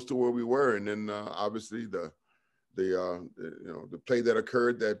got close to where we were. And then obviously the play that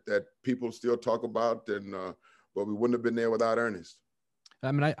occurred that people still talk about, and but we wouldn't have been there without Ernest.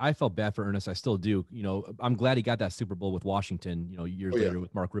 I mean, I felt bad for Ernest. I still do. You know, I'm glad he got that Super Bowl with Washington, you know, years later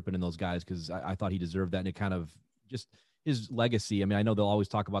with Mark Rippon and those guys, because I thought he deserved that. And it kind of just his legacy. I mean, I know they'll always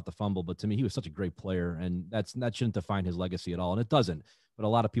talk about the fumble, but to me, he was such a great player, and that shouldn't define his legacy at all. And it doesn't, but a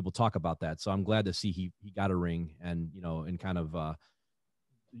lot of people talk about that. So I'm glad to see he got a ring, and, you know, and kind of,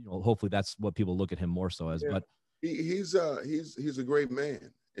 you know, hopefully that's what people look at him more so as. Yeah. But he's a great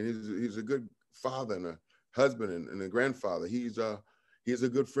man, and he's a good father and a husband and a grandfather. He's a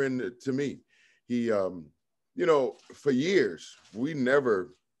good friend to me. He, you know, for years, we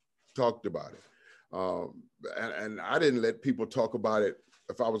never talked about it. And I didn't let people talk about it.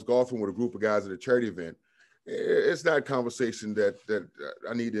 If I was golfing with a group of guys at a charity event, it's not a conversation that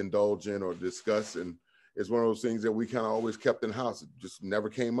I need to indulge in or discuss. And it's one of those things that we kind of always kept in house. It just never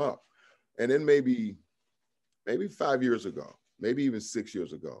came up. And then maybe 5 years ago, maybe even 6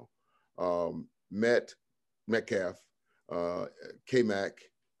 years ago, Metcalf, K-Mac,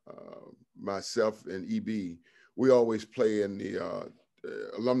 myself, and EB, we always play in the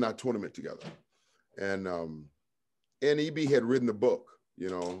alumni tournament together. And EB had written the book, you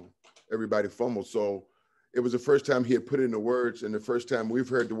know, Everybody Fumbles. So it was the first time he had put in the words, and the first time we've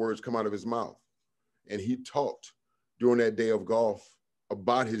heard the words come out of his mouth. And he talked during that day of golf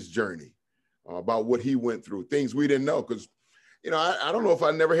about his journey, about what he went through, things we didn't know. Because, you know, I don't know if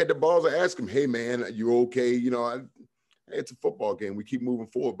I never had the balls to ask him, hey, man, you okay? You know, it's a football game. We keep moving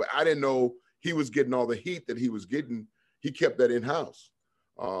forward. But I didn't know he was getting all the heat that he was getting. He kept that in-house.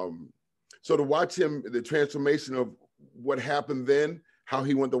 So to watch him, the transformation of what happened then, how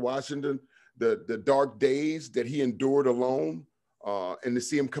he went to Washington, the dark days that he endured alone, and to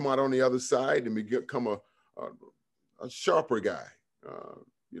see him come out on the other side and become a sharper guy.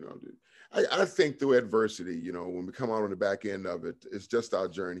 You know, I think through adversity, you know, when we come out on the back end of it, it's just our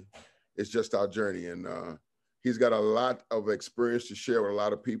journey. It's just our journey. And he's got a lot of experience to share with a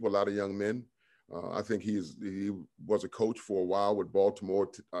lot of people, a lot of young men. I think he was a coach for a while with Baltimore.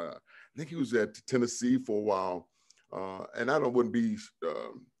 I think he was at Tennessee for a while. And wouldn't be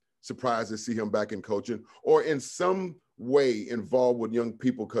surprised to see him back in coaching or in some way involved with young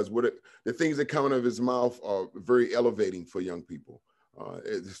people, because the things that come out of his mouth are very elevating for young people.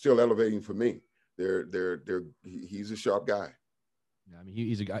 It's still elevating for me. He's a sharp guy. Yeah, I mean,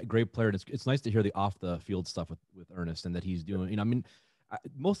 he's a great player. And it's nice to hear the off the field stuff with Ernest, and that he's doing, you know, I mean,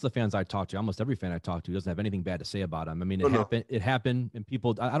 most of the fans I talk to, almost every fan I talk to, doesn't have anything bad to say about him. I mean, it happened, and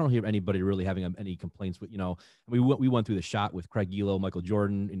people, I don't hear anybody really having any complaints with, you know, we went through the shot with Craig Elo, Michael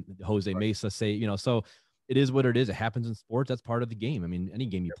Jordan, and Jose Mesa say, you know, so it is what it is. It happens in sports. That's part of the game. I mean, any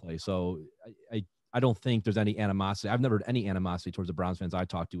game you play. So I don't think there's any animosity. I've never had any animosity towards the Browns fans I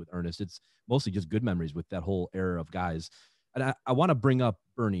talked to with Ernest. It's mostly just good memories with that whole era of guys. And I want to bring up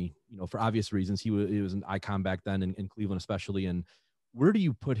Bernie, you know, for obvious reasons. He was an icon back then in Cleveland, especially. And where do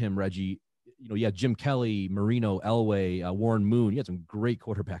you put him, Reggie? You know, yeah, Jim Kelly, Marino, Elway, Warren Moon. You had some great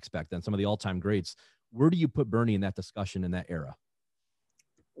quarterbacks back then, some of the all-time greats. Where do you put Bernie in that discussion in that era?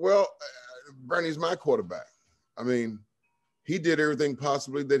 Well, Bernie's my quarterback. I mean, he did everything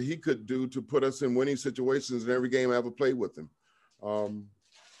possibly that he could do to put us in winning situations in every game I ever played with him.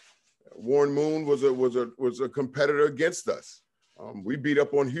 Warren Moon was a competitor against us. We beat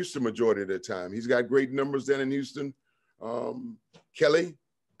up on Houston majority of the time. He's got great numbers then in Houston. Kelly,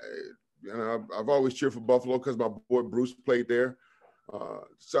 I've always cheered for Buffalo because my boy Bruce played there.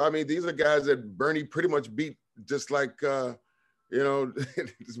 So, I mean, these are guys that Bernie pretty much beat, just like,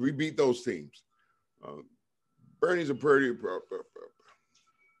 we beat those teams. Bernie's a pretty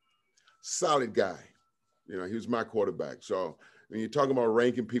solid guy. He was my quarterback. So when you're talking about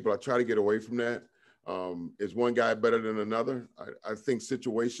ranking people, I try to get away from that. Is one guy better than another? I think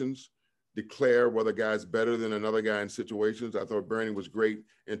situations declare whether a guy's better than another guy in situations. I thought Bernie was great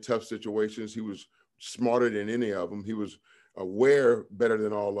in tough situations. He was smarter than any of them. He was aware better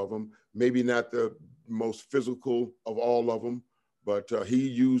than all of them. Maybe not the most physical of all of them, but he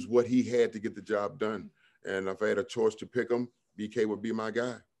used what he had to get the job done. And if I had a choice to pick him, BK would be my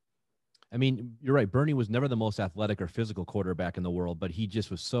guy. I mean, you're right. Bernie was never the most athletic or physical quarterback in the world, but he just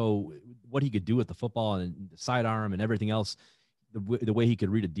was what he could do with the football and the sidearm and everything else, the way he could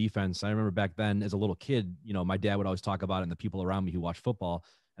read a defense. I remember back then as a little kid, my dad would always talk about it and the people around me who watched football.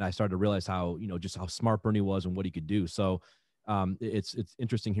 And I started to realize how, just how smart Bernie was and what he could do. So it's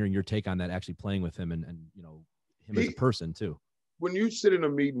interesting hearing your take on that, actually playing with him and him as a person too. When you sit in a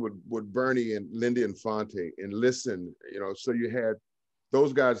meeting with Bernie and Lindy Infante and listen, so you had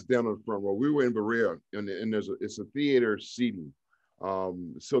those guys down on the front row. We were in Berea, and it's a theater seating.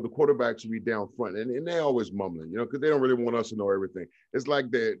 So the quarterbacks will be down front, and they're always mumbling, because they don't really want us to know everything. It's like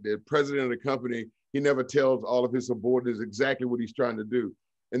the president of the company, he never tells all of his subordinates exactly what he's trying to do.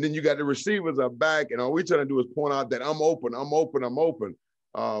 And then you got the receivers are back, and all we're trying to do is point out that I'm open.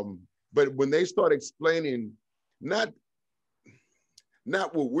 But when they start explaining not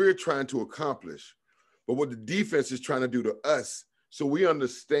what we're trying to accomplish, but what the defense is trying to do to us, so we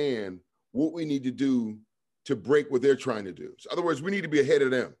understand what we need to do to break what they're trying to do. So in other words, we need to be ahead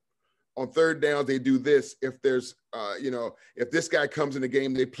of them. On third downs, they do this. If there's, if this guy comes in the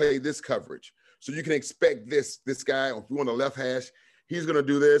game, they play this coverage. So you can expect this guy, if we want a left hash, he's going to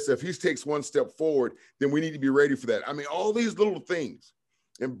do this. If he takes one step forward, then we need to be ready for that. I mean, all these little things.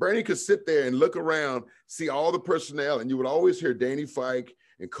 And Bernie could sit there and look around, see all the personnel, and you would always hear Danny Fike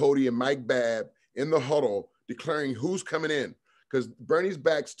and Cody and Mike Babb in the huddle declaring who's coming in, because Bernie's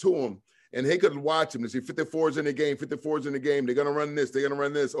back's to him, and he could watch him and see 54's in the game, 54's in the game. They're going to run this. They're going to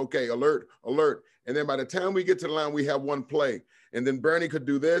run this. Okay, alert. And then by the time we get to the line, we have one play. And then Bernie could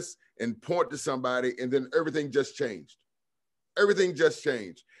do this and point to somebody, and then everything just changed. Everything just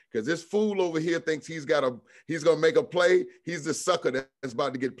changed. Because this fool over here thinks he's going to make a play. He's the sucker that's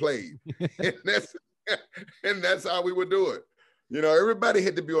about to get played. and that's how we would do it. Everybody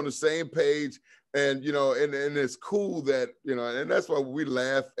had to be on the same page. And, and it's cool that, and that's why we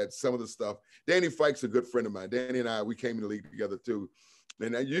laugh at some of the stuff. Danny Fike's a good friend of mine. Danny and I, we came in the league together too.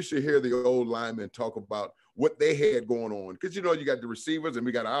 And you should hear the old linemen talk about what they had going on. Because, you got the receivers and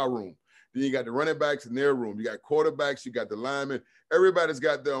we got our room. Then you got the running backs in their room. You got quarterbacks, you got the linemen. Everybody's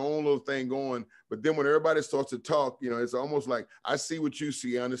got their own little thing going. But then when everybody starts to talk, it's almost like, I see what you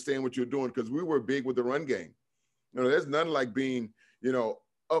see. I understand what you're doing, because we were big with the run game. There's nothing like being,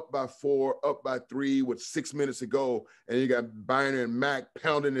 up by 4, up by 3 with 6 minutes to go, and you got Byron and Mac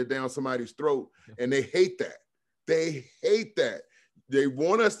pounding it down somebody's throat, and they hate that. They hate that. They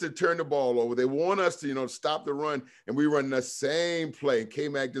want us to turn the ball over. They want us to, stop the run, and we run the same play.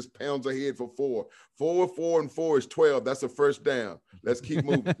 K-Mac just pounds ahead for 4. 4 and 4 is 12. That's a first down. Let's keep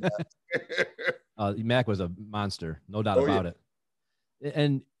moving. Mac was a monster, no doubt about it.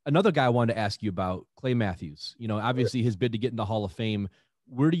 And another guy I wanted to ask you about, Clay Matthews. Obviously his bid to get in the Hall of Fame.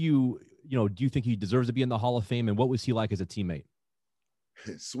 Where do you think he deserves to be in the Hall of Fame, and what was he like as a teammate?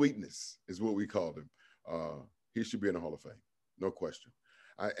 Sweetness is what we called him. He should be in the Hall of Fame. No question.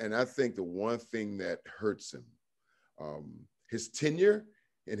 I think the one thing that hurts him, his tenure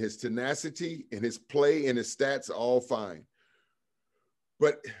and his tenacity and his play and his stats are all fine.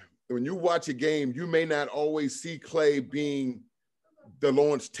 But when you watch a game, you may not always see Clay being the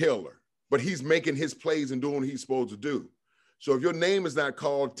Lawrence Taylor, but he's making his plays and doing what he's supposed to do. So if your name is not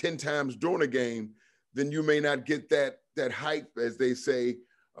called 10 times during a game, then you may not get that hype, as they say,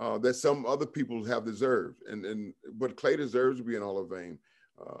 that some other people have deserved. But Clay deserves to be in Hall of Fame.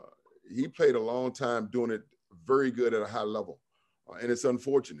 He played a long time doing it very good at a high level. And it's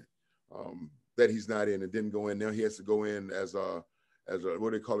unfortunate that he's not in and didn't go in. Now he has to go in as a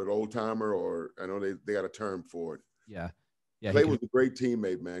what do they call it, old timer, or I know they got a term for it. Yeah. Clay was a great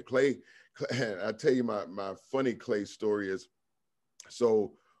teammate, man. Clay, I tell you my funny Clay story is,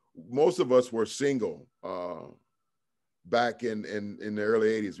 so most of us were single back in the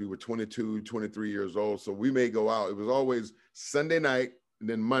early 80s. We were 22, 23 years old. So we may go out. It was always Sunday night and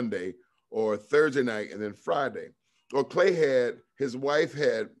then Monday, or Thursday night and then Friday. Well, his wife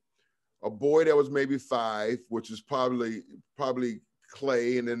had a boy that was maybe 5, which is probably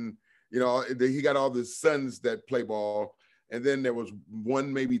Clay. And then, he got all the sons that play ball. And then there was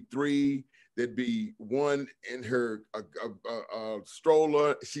one, maybe 3. There'd be one in her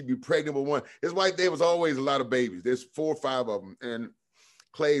stroller. She'd be pregnant with one. His wife, there was always a lot of babies. There's 4 or 5 of them. And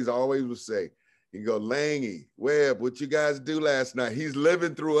Clay's always would say, you go, Langy, Webb, what you guys do last night? He's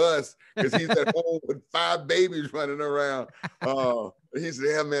living through us because he's at home with 5 babies running around. He said,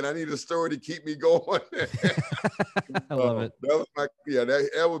 yeah, man, I need a story to keep me going. I love it. That was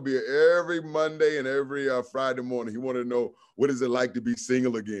that would be every Monday and every Friday morning. He wanted to know, what is it like to be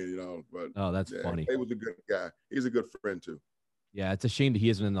single again, But that's funny. He was a good guy. He's a good friend too. Yeah, it's a shame that he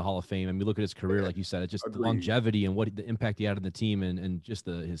isn't in the Hall of Fame. I mean, look at his career, like you said, it's just the longevity and the impact he had on the team, and just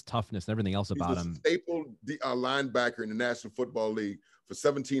his toughness and everything else about him. He's a staple linebacker in the National Football League for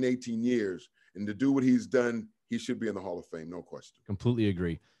 17, 18 years. And to do what he's done, he should be in the Hall of Fame, no question. Completely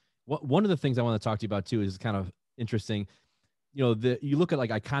agree. One of the things I want to talk to you about too is kind of interesting. You look at like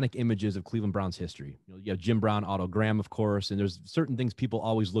iconic images of Cleveland Browns history. You have Jim Brown, Otto Graham, of course, and there's certain things people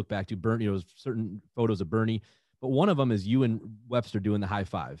always look back to. Certain photos of Bernie. But one of them is you and Webster doing the high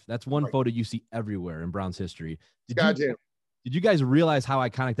five. That's one photo you see everywhere in Browns history. Did you guys realize how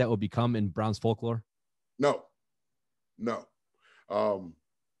iconic that would become in Browns folklore? No.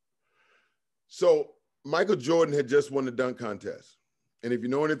 So Michael Jordan had just won the dunk contest. And if you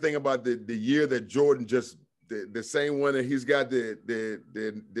know anything about the year that Jordan the same one that he's got his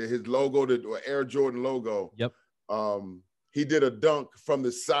logo, the Air Jordan logo. Yep. He did a dunk from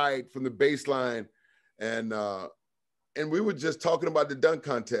the side, from the baseline. And we were just talking about the dunk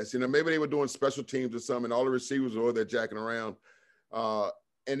contest. Maybe they were doing special teams or something, and all the receivers were there jacking around.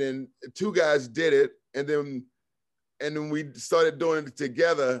 And then 2 guys did it, and then we started doing it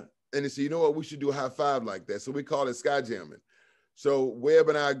together. And they said, you know what, we should do a high five like that. So we called it sky jamming. So Webb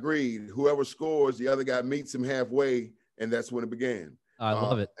and I agreed, whoever scores, the other guy meets him halfway, and that's when it began. I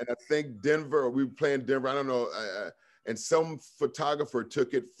love it. And I think we were playing Denver, I don't know, and some photographer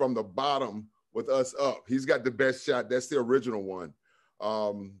took it from the bottom with us up. He's got the best shot. That's the original one.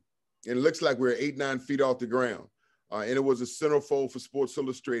 And it looks like we're 8, 9 feet off the ground. And it was a centerfold for Sports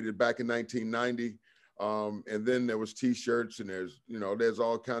Illustrated back in 1990. And then there was T-shirts, and there's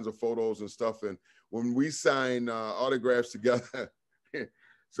all kinds of photos and stuff. And when we signed autographs together,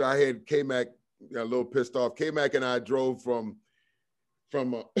 so I had K-Mac a little pissed off. K-Mac and I drove from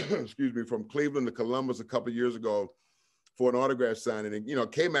Cleveland to Columbus a couple of years ago for an autograph signing.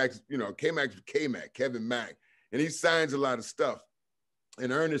 And, K-Mac's Kevin Mack, and he signs a lot of stuff.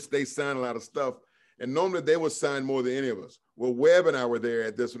 And Ernest, they sign a lot of stuff. And normally they would sign more than any of us. Well, Webb and I were there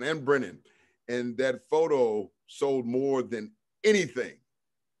at this one, and Brennan. And that photo sold more than anything.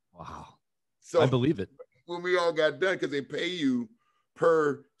 Wow. So I believe it. When we all got done, because they pay you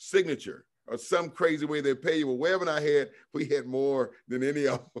per signature or some crazy way they pay you. Well, Webb and I we had more than any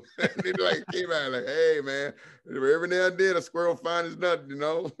of them. They came out like, hey, man, every now and then a squirrel finds nothing,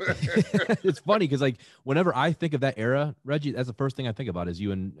 It's funny because whenever I think of that era, Reggie, that's the first thing I think about is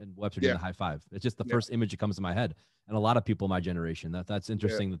you and Webster doing the high five. It's just the first image that comes to my head. And a lot of people in my generation, that's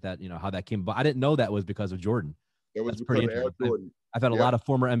interesting that how that came about. I didn't know that was because of Jordan. It was that's because of Air Jordan. I've had a lot of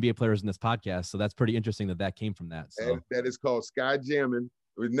former NBA players in this podcast, so that's pretty interesting that came from that. So. And that is called sky jamming.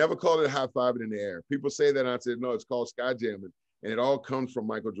 We never called it high fiving in the air. People say that, and I said, no, it's called sky jamming. And it all comes from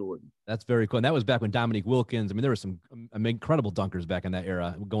Michael Jordan. That's very cool. And that was back when Dominique Wilkins, there were some incredible dunkers back in that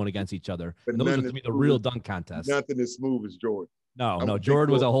era going against each other. But those were to me the real dunk contest. Nothing as smooth as Jordan. No,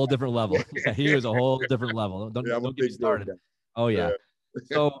 Jordan was a whole different level. He was a whole different level. Don't get me started. Oh, yeah.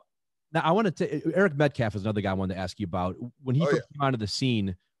 So now I want to Eric Metcalf is another guy I wanted to ask you about. When he first came onto the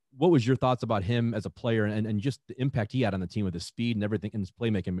scene, what was your thoughts about him as a player and just the impact he had on the team with his speed and everything and his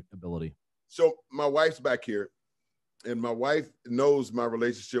playmaking ability? So my wife's back here, and my wife knows my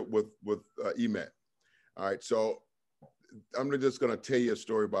relationship with Emet. All right, so I'm just going to tell you a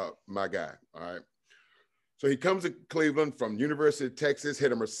story about my guy. All right, so he comes to Cleveland from University of Texas,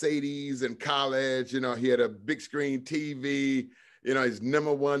 had a Mercedes in college. He had a big screen TV. His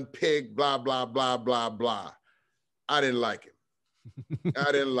 #1 pick. Blah blah blah blah blah. I didn't like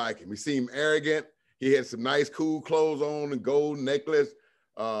him. He seemed arrogant. He had some nice, cool clothes on and gold necklace.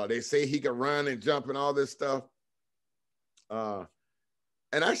 They say he could run and jump and all this stuff. And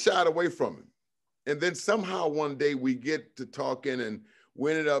I shied away from him. And then somehow one day we get to talking, and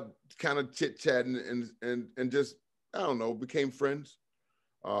we ended up kind of chit-chatting and just, I don't know, became friends.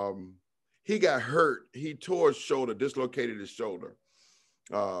 He got hurt. He tore his shoulder, dislocated his shoulder.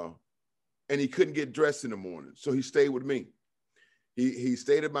 And he couldn't get dressed in the morning. So he stayed with me. He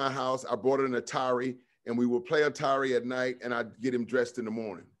stayed at my house. I brought an Atari, and we would play Atari at night, and I'd get him dressed in the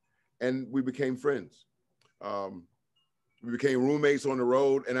morning. And we became friends. We became roommates on the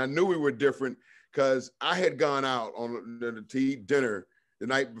road, and I knew we were different because I had gone out to eat dinner the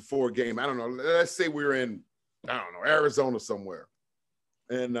night before a game. I don't know. Let's say we were in, I don't know, Arizona somewhere.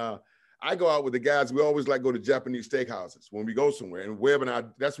 And I go out with the guys. We always like go to Japanese steakhouses when we go somewhere. And Webb and I,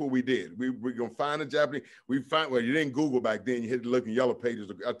 that's what we did. We're going to find a Japanese. Well, you didn't Google back then. You had to look in Yellow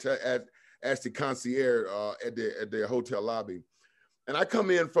Pages. Ask the concierge at the hotel lobby. And I come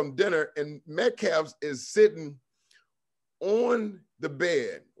in from dinner, and Metcalf is sitting on the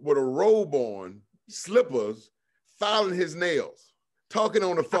bed with a robe on, slippers, filing his nails, talking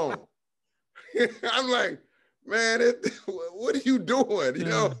on the phone. I'm like, man, what are you doing? You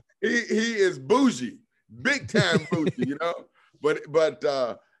know, he is bougie, big time bougie, you know. But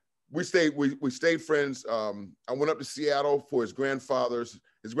we stayed friends. I went up to Seattle for his grandfather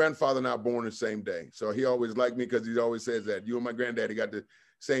not born the same day. So he always liked me because he always says that you and my granddaddy got the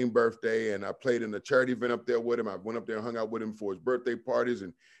same birthday. And I played in a charity event up there with him. I went up there and hung out with him for his birthday parties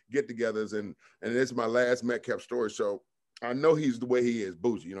and get-togethers. And this is my last Metcalf story. So I know he's the way he is,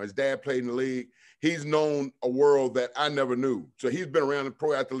 bougie. You know, his dad played in the league. He's known a world that I never knew. So he's been around the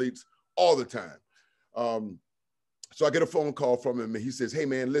pro athletes all the time. So I get a phone call from him, and he says, hey,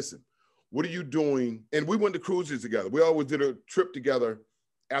 man, listen, what are you doing? And we went to cruises together. We always did a trip together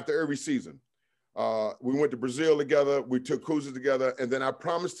after every season. We went to Brazil together. We took cruises together. And then I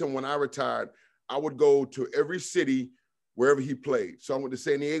promised him when I retired, I would go to every city wherever he played. So I went to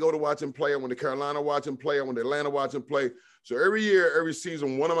San Diego to watch him play. I went to Carolina to watch him play. I went to Atlanta to watch him play. So every year, every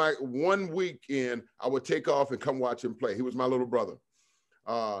season, one weekend, I would take off and come watch him play. He was my little brother.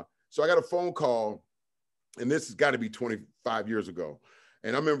 So I got a phone call, and this has got to be 25 years ago.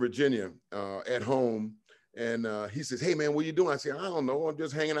 And I'm in Virginia at home. And he says, hey, man, what are you doing? I said, I don't know. I'm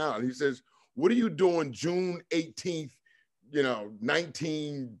just hanging out. And he says, what are you doing June 18th,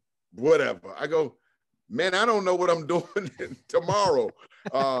 19 whatever? I go, man, I don't know what I'm doing tomorrow.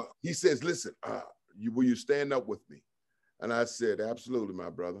 He says, listen, will you stand up with me? And I said, absolutely, my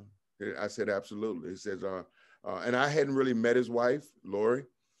brother. I said, absolutely. He says, and I hadn't really met his wife, Lori.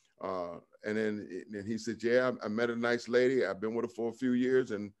 And then he said, yeah, I met a nice lady. I've been with her for a few years,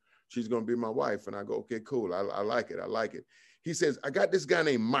 and she's going to be my wife. And I go, okay, cool. I like it. I like it. He says, I got this guy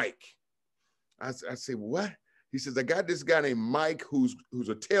named Mike. I say, what? He says, I got this guy named Mike who's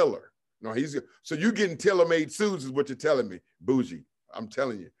a tailor. No, so you getting tailor-made suits is what you're telling me, bougie. I'm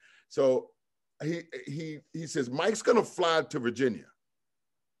telling you. So he says, Mike's going to fly to Virginia.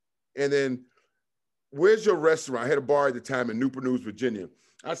 And then, where's your restaurant? I had a bar at the time in Newport News, Virginia.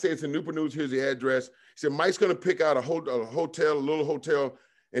 I say, it's in Newport News. Here's the address. He said, Mike's going to pick out a little hotel,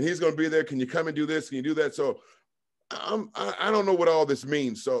 and he's going to be there. Can you come and do this? Can you do that? So I don't know what all this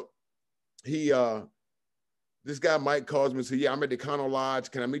means. So this guy, Mike, calls me and says, yeah, I'm at the Econo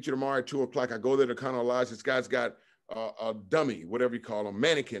Lodge. Can I meet you tomorrow at 2:00? I go there to the Econo Lodge. This guy's got a dummy, whatever you call him,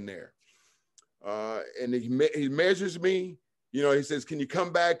 mannequin there. And he measures me. He says, can you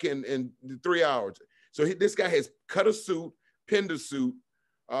come back in 3 hours? So this guy has cut a suit, pinned a suit,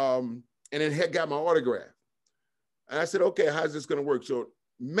 and then had got my autograph. And I said, okay, how's this going to work? So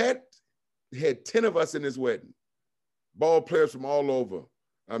Matt had 10 of us in his wedding, ball players from all over.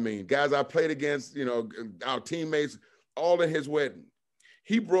 I mean, guys I played against, our teammates, all in his wedding.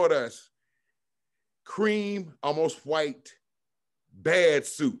 He brought us cream, almost white, bad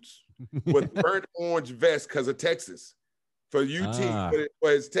suits with burnt orange vests because of Texas. For UT, for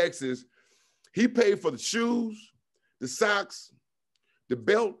his Texas. He paid for the shoes, the socks, the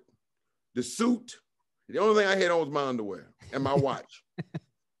belt, the suit. The only thing I had on was my underwear and my watch.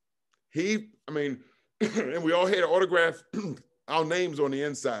 And we all had autographed our names on the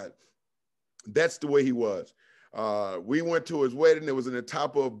inside. That's the way he was. We went to his wedding. It was in the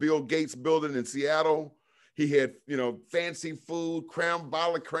top of Bill Gates building in Seattle. He had, fancy food,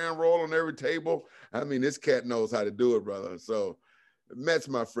 bottle of Crown Royal on every table. I mean, this cat knows how to do it, brother. So Matt's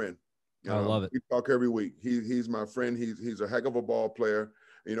my friend. I love it. We talk every week. He's my friend. He's a heck of a ball player,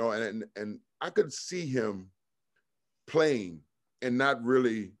 and I could see him playing and not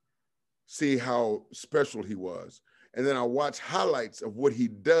really see how special he was. And then I watch highlights of what he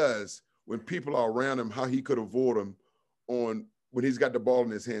does when people are around him, how he could avoid them when he's got the ball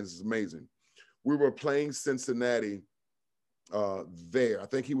in his hands. It's amazing. We were playing Cincinnati there. I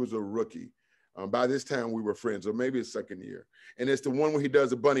think he was a rookie. By this time, we were friends, or maybe his second year. And it's the one where he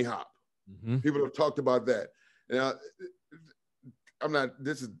does a bunny hop. Mm-hmm. People have talked about that. Now, I'm not,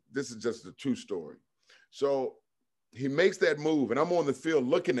 this is just a true story. So he makes that move and I'm on the field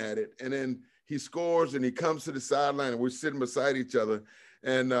looking at it. And then he scores and he comes to the sideline and we're sitting beside each other.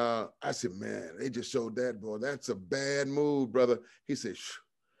 And I said, man, they just showed that, boy. That's a bad move, brother. He said,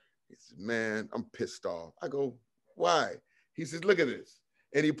 man, I'm pissed off. I go, why? He says, look at this.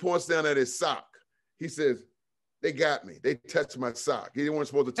 And he points down at his sock. He says, they got me. They touched my sock. He weren't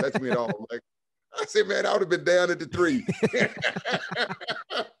supposed to touch me at all. Like, I said, man, I would have been down at the 3.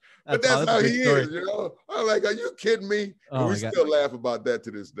 But that's how he is, you know. I'm like, are you kidding me? And we still laugh about that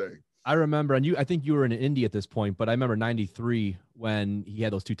to this day. I remember, and I think you were in Indy at this point, but I remember '93 when he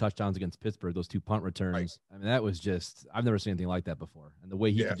had those 2 touchdowns against Pittsburgh, those 2 punt returns. Right. I mean, that was just, I've never seen anything like that before. And the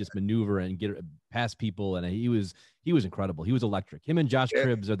way he could just maneuver and get past people, and he was incredible. He was electric. Him and Josh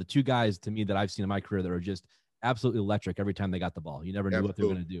Cribbs are the 2 guys to me that I've seen in my career that are just absolutely electric every time they got the ball. You never knew what they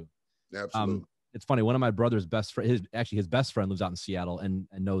were going to do. Absolutely. It's funny. One of my brother's best friend, his best friend lives out in Seattle and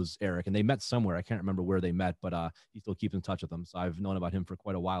knows Eric, and they met somewhere. I can't remember where they met, but he still keeps in touch with them. So I've known about him for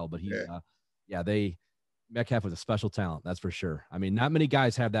quite a while. But Metcalf was a special talent, that's for sure. I mean, not many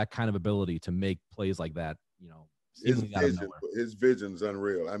guys have that kind of ability to make plays like that. You know, his vision's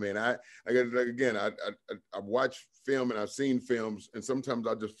unreal. I mean, I watch film and I've seen films, and sometimes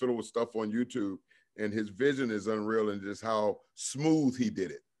I just fiddle with stuff on YouTube, and his vision is unreal, and just how smooth he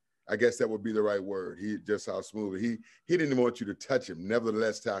did it. I guess that would be the right word. Just how smooth. He didn't even want you to touch him,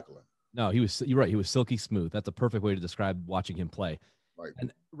 nevertheless tackle him. No, you're right. He was silky smooth. That's a perfect way to describe watching him play. Right.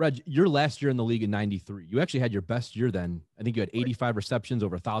 And Reg, your last year in the league in '93, you actually had your best year then. I think you had 85 receptions,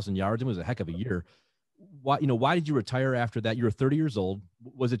 over 1,000 yards. It was a heck of a year. Why did you retire after that? You were 30 years old.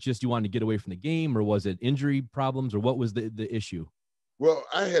 Was it just you wanted to get away from the game, or was it injury problems, or what was the issue? Well,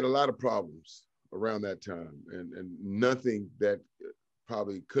 I had a lot of problems around that time, and nothing that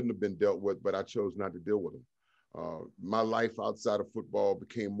probably couldn't have been dealt with, but I chose not to deal with them. My life outside of football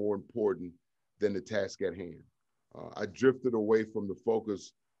became more important than the task at hand. I drifted away from the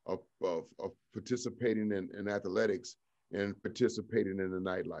focus of participating in athletics and participating in the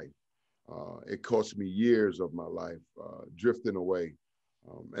nightlife. It cost me years of my life drifting away,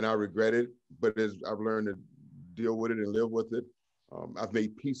 and I regret it. But as I've learned to deal with it and live with it, I've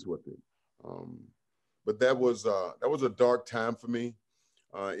made peace with it. But that was a dark time for me.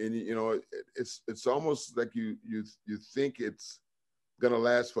 And you know, it's almost like you think it's gonna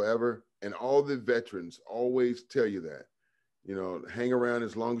last forever, and all the veterans always tell you that, you know, hang around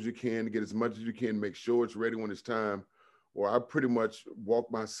as long as you can, get as much as you can, make sure it's ready when it's time. Or I pretty much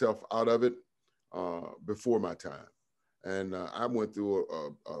walked myself out of it before my time, and I went through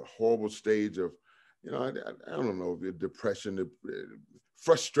a horrible stage of, you know, I don't know, depression,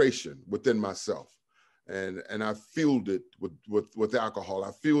 frustration within myself. And I fueled it with alcohol.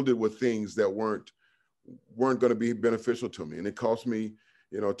 I fueled it with things that weren't going to be beneficial to me. And it cost me,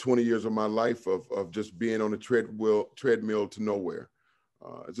 you know, 20 years of my life of just being on a treadmill to nowhere.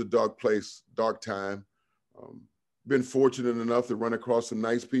 It's a dark place, dark time. Been fortunate enough to run across some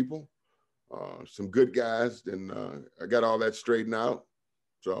nice people, some good guys, and I got all that straightened out.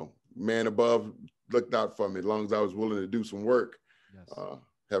 So man above looked out for me as long as I was willing to do some work. Yes.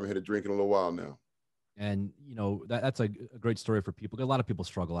 Haven't had a drink in a little while now. And, you know, that's a great story for people. A lot of people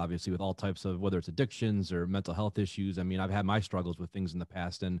struggle, obviously, with all types of, whether it's addictions or mental health issues. I mean, I've had my struggles with things in the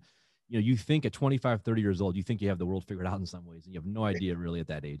past. And, you know, you think at 25, 30 years old, you think you have the world figured out in some ways. And you have no idea really at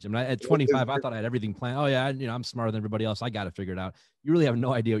that age. I mean, at 25, I thought I had everything planned. Oh, yeah, you know, I'm smarter than everybody else. I got it figured out. You really have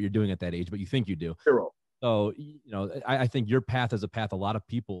no idea what you're doing at that age, but you think you do. Zero. So, you know, I think your path is a path a lot of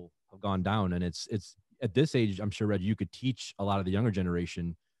people have gone down. And it's at this age, I'm sure, Reggie, you could teach a lot of the younger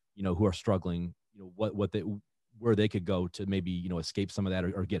generation, you know, who are struggling, you know, where they could go to maybe, you know, escape some of that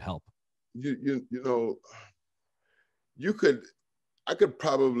or get help. You know, I could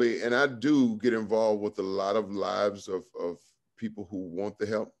probably, and I do get involved with a lot of lives of people who want the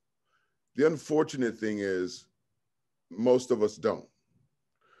help. The unfortunate thing is most of us don't,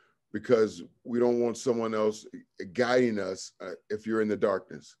 because we don't want someone else guiding us if you're in the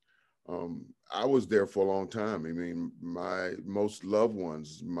darkness. I was there for a long time. I mean, my most loved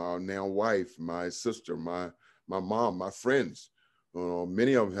ones, my now wife, my sister, my mom, my friends,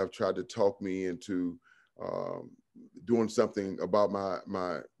 many of them have tried to talk me into doing something about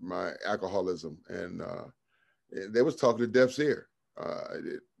my alcoholism, and they was talking to deaf's ear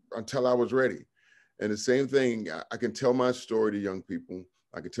until I was ready. And the same thing, I can tell my story to young people.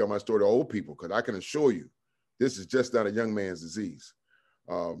 I can tell my story to old people, because I can assure you, this is just not a young man's disease.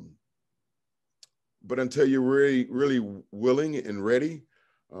 But until you're really, really willing and ready,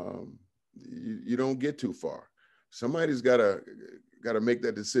 you don't get too far. Somebody's got to make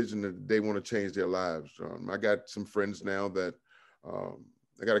that decision that they want to change their lives. I got some friends now that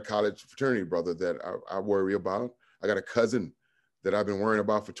I got a college fraternity brother that I worry about. I got a cousin that I've been worrying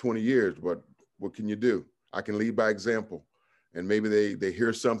about for 20 years, but what can you do? I can lead by example. And maybe they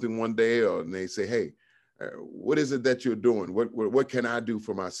hear something one day and they say, hey, what is it that you're doing? What can I do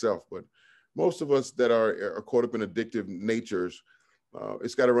for myself? But most of us that are caught up in addictive natures,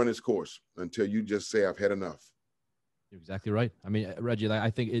 it's got to run its course until you just say, I've had enough. You're exactly right. I mean, Reggie, I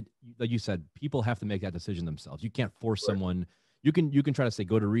think it, like you said, people have to make that decision themselves. You can't force someone. You can try to say,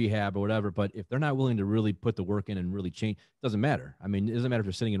 go to rehab or whatever, but if they're not willing to really put the work in and really change, it doesn't matter. I mean, it doesn't matter if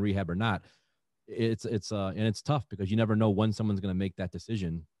you're sitting in rehab or not. And it's tough because you never know when someone's going to make that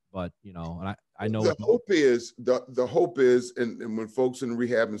decision. But, you know, and I know the hope is, and when folks in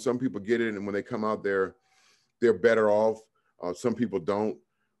rehab, and some people get it, and when they come out there, they're better off. Some people don't.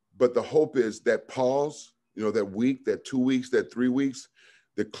 But the hope is that pause, you know, that week, that 2 weeks, that 3 weeks,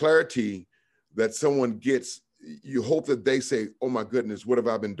 the clarity that someone gets, you hope that they say, oh my goodness, what have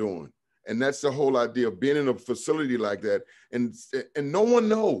I been doing? And that's the whole idea of being in a facility like that. And no one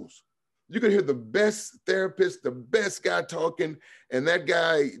knows. You can hear the best therapist, the best guy talking, and that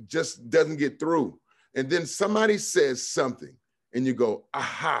guy just doesn't get through. And then somebody says something and you go,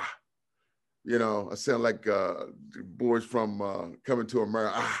 aha. You know, I sound like boys from Coming to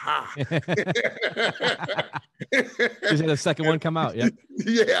America. Aha. Is it the second one come out? Yeah.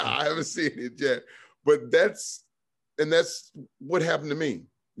 Yeah, I haven't seen it yet. But that's what happened to me.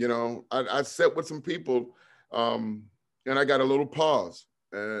 You know, I sat with some people and I got a little pause.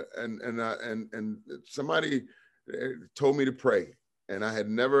 And somebody told me to pray. And I had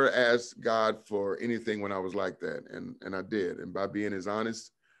never asked God for anything when I was like that. And I did. And by being as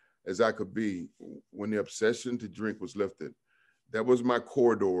honest as I could be, when the obsession to drink was lifted, that was my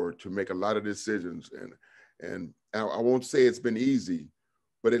corridor to make a lot of decisions. And I won't say it's been easy,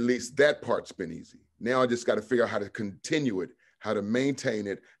 but at least that part's been easy. Now I just got to figure out how to continue it, how to maintain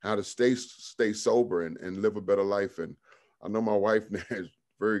it, how to stay sober and live a better life. And I know my wife now is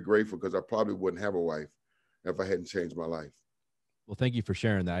very grateful because I probably wouldn't have a wife if I hadn't changed my life. Well, thank you for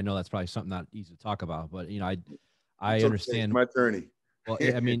sharing that. I know that's probably something not easy to talk about, but, you know, I It's understand my journey. Well,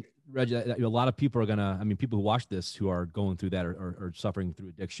 I mean, Reggie, a lot of people are people who watch this who are going through that or suffering through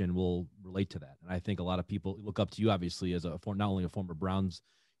addiction will relate to that. And I think a lot of people look up to you, obviously, as not only a former Browns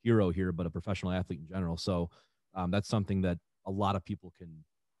hero here, but a professional athlete in general. So that's something that a lot of people can,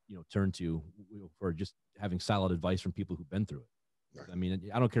 you know, turn to for just having solid advice from people who've been through it. I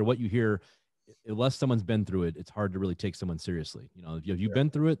mean, I don't care what you hear, unless someone's been through it, it's hard to really take someone seriously. You know, if you've been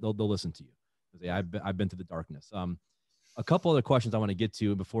through it, they'll listen to you. Say, I've been through the darkness. A couple other questions I want to get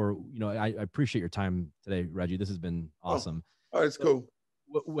to before, you know, I appreciate your time today, Reggie. This has been awesome. Oh, it's cool.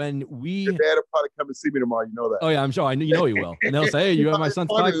 When your dad will probably come and see me tomorrow. You know that. Oh yeah, I'm sure. You know he will. And they'll say, "Hey, you have my son's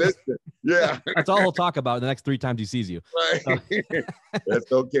podcast." Yeah, that's all he'll talk about the next 3 times he sees you. Right.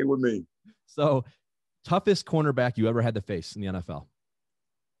 That's okay with me. So, toughest cornerback you ever had to face in the NFL?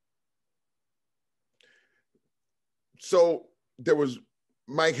 So there was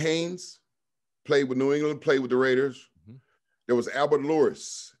Mike Haynes, played with New England, played with the Raiders. Mm-hmm. There was Albert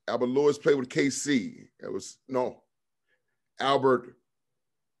Lewis. Albert Lewis played with KC. Albert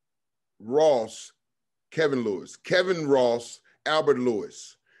Ross, Kevin Lewis. Kevin Ross, Albert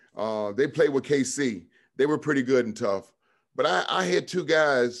Lewis. They played with KC. They were pretty good and tough. But I had 2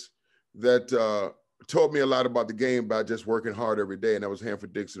 guys that taught me a lot about the game by just working hard every day, and that was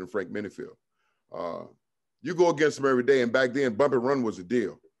Hanford Dixon and Frank Minifield. You go against them every day, and back then, bump and run was a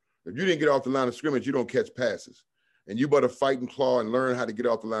deal. If you didn't get off the line of scrimmage, you don't catch passes. And you better fight and claw and learn how to get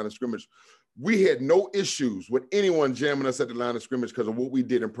off the line of scrimmage. We had no issues with anyone jamming us at the line of scrimmage because of what we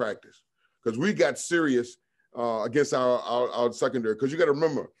did in practice. Because we got serious against our secondary. Because you got to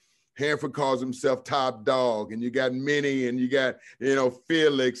remember, Hanford calls himself top dog, and you got Minnie, and you got, you know,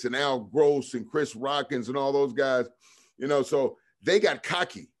 Felix and Al Gross and Chris Rockins and all those guys, you know, so they got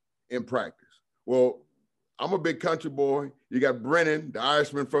cocky in practice. Well, I'm a big country boy. You got Brennan, the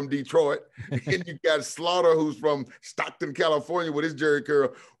Irishman from Detroit, and you got Slaughter, who's from Stockton, California, with his jerry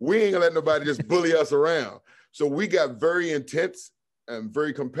curl. We ain't gonna let nobody just bully us around. So we got very intense and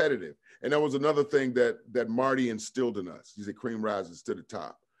very competitive. And that was another thing that Marty instilled in us. He said, cream rises to the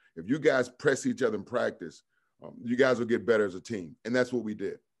top. If you guys press each other in practice, you guys will get better as a team. And that's what we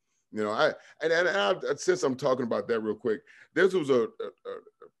did. You know, since I'm talking about that real quick, this was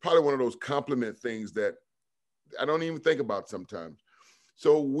probably one of those compliment things that I don't even think about sometimes.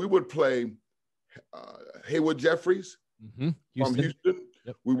 So we would play Haywood Jeffries from Houston.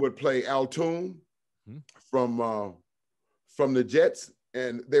 Yep. We would play Al Toon from the Jets,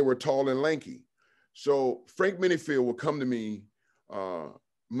 and they were tall and lanky. So Frank Minifield would come to me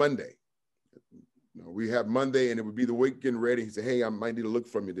Monday, We have Monday, and it would be the week getting ready. He said, hey, I might need to look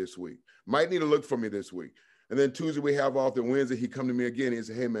from you this week. Might need to look from you this week. And then Tuesday we have off. Then Wednesday he come to me again. He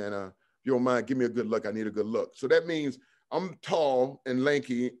said, hey, man, if you don't mind, give me a good look. I need a good look. So that means I'm tall and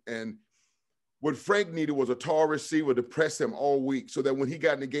lanky, and what Frank needed was a tall receiver to press him all week so that when he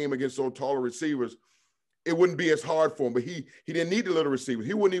got in the game against those taller receivers, it wouldn't be as hard for him. But he didn't need the little receivers.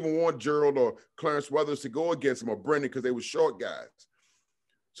 He wouldn't even want Gerald or Clarence Weathers to go against him or Brendan because they were short guys.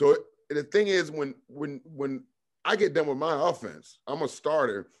 So the thing is, when I get done with my offense, I'm a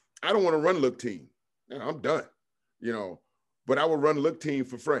starter. I don't want to run look team. I'm done, but I would run look team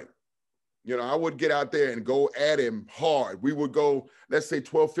for Frank. I would get out there and go at him hard. We would go, let's say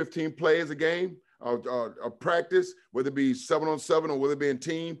 12, 15 plays a game, a practice, whether it be 7-on-7 or whether it be in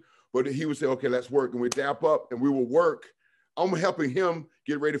team. But he would say, okay, let's work. And we dap up and we will work. I'm helping him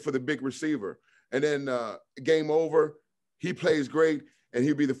get ready for the big receiver. And then game over, he plays great. And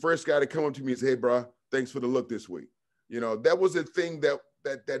he'd be the first guy to come up to me and say, hey, bro, thanks for the look this week. That was the thing that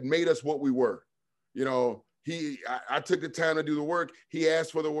made us what we were. I took the time to do the work. He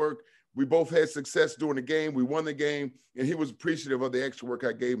asked for the work. We both had success during the game. We won the game, and he was appreciative of the extra work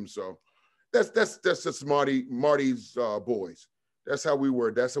I gave him. So that's just Marty's boys. That's how we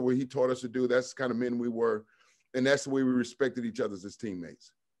were. That's the way he taught us to do. That's the kind of men we were, and that's the way we respected each other as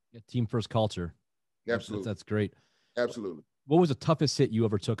teammates. Yeah, team first culture. Absolutely, that's great. Absolutely. What was the toughest hit you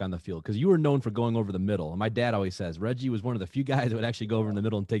ever took on the field? Because you were known for going over the middle. And my dad always says Reggie was one of the few guys that would actually go over in the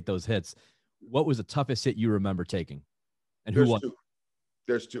middle and take those hits. What was the toughest hit you remember taking? And who was?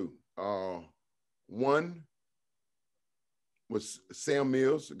 There's two. One was Sam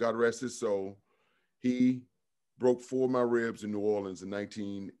Mills, God rest his soul. He broke 4 of my ribs in New Orleans in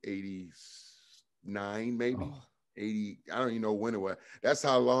 1989, maybe. 80. I don't even know when it was. That's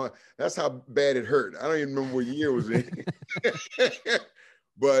how bad it hurt. I don't even remember what year it was in.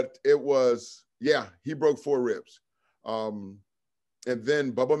 But it was, he broke 4 ribs. And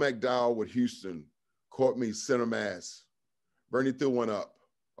then Bubba McDowell with Houston caught me center mass. Bernie threw one up.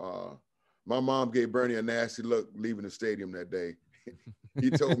 My mom gave Bernie a nasty look leaving the stadium that day.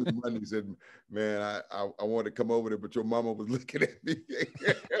 He told me Monday, he said, man, I wanted to come over there, but your mama was looking at me.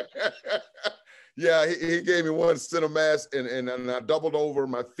 Yeah, he gave me one center mass, and I doubled over.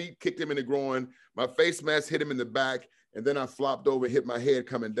 My feet kicked him in the groin. My face mask hit him in the back, and then I flopped over, hit my head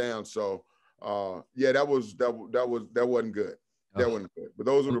coming down. So, that wasn't good. That wasn't good. But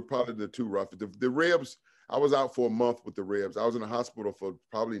those were probably the two roughest. The ribs, I was out for a month with the ribs. I was in the hospital for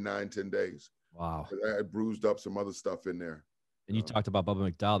probably 9-10 days. Wow. I had bruised up some other stuff in there. And you talked about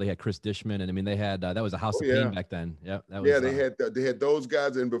Bubba McDowell. They had Chris Dishman, and I mean, they had that was a house of pain back then. Yeah, they had those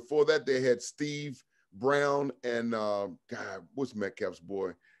guys, and before that, they had Steve Brown and God, what's Metcalf's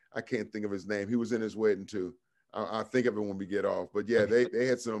boy? I can't think of his name. He was in his wedding too. I'll think of it when we get off. But yeah, they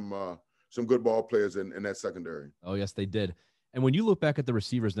had some good ball players in that secondary. Oh yes, they did. And when you look back at the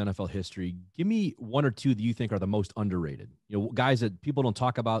receivers in NFL history, give me one or two that you think are the most underrated. Guys that people don't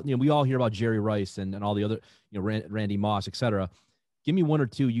talk about. We all hear about Jerry Rice and all the other, Randy Moss, et cetera. Give me one or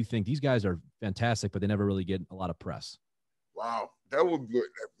two you think these guys are fantastic, but they never really get a lot of press. Wow, that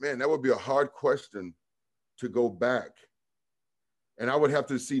would be a hard question to go back. And I would have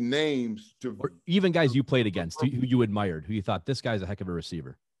to see names to, or even guys you played against, who you admired, who you thought this guy's a heck of a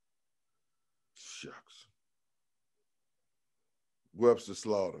receiver. Shucks. Webster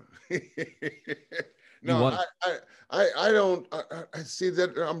Slaughter. No, I don't. I see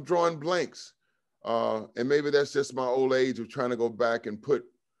that I'm drawing blanks, and maybe that's just my old age of trying to go back and put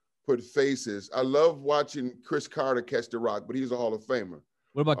faces. I love watching Chris Carter catch the rock, but he's a Hall of Famer.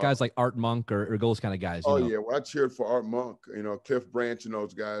 What about guys like Art Monk or those kind of guys? Yeah, well, I cheered for Art Monk, Cliff Branch and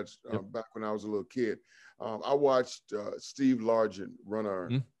those guys back when I was a little kid. I watched Steve Largent run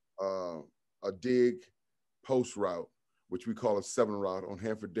a dig post route, which we call a 7 route on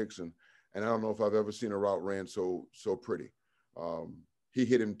Hanford-Dixon. And I don't know if I've ever seen a route ran so pretty. He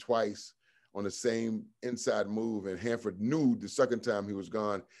hit him twice on the same inside move, and Hanford knew the second time he was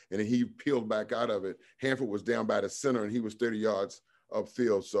gone, and then he peeled back out of it. Hanford was down by the center, and he was 30 yards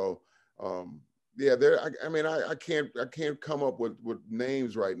upfield. So, I can't come up with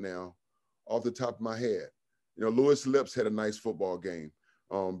names right now off the top of my head. Lewis Lips had a nice football game.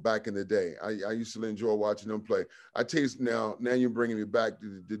 Back in the day, I used to enjoy watching them play. I tell you now you're bringing me back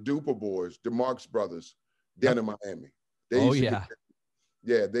to the Duper boys, the Marx brothers, down in Miami. They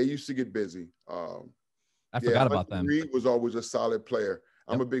used to get busy. I forgot about them. Reed was always a solid player.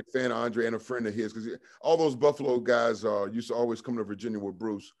 I'm a big fan of Andre and a friend of his, because all those Buffalo guys used to always come to Virginia with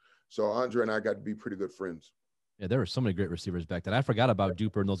Bruce. So Andre and I got to be pretty good friends. Yeah, there were so many great receivers back then. I forgot about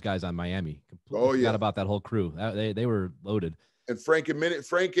Duper and those guys on Miami. Completely forgot about that whole crew. They were loaded. And Frank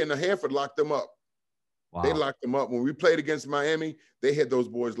and Hanford locked them up. They Wow. locked them up. When we played against Miami, they had those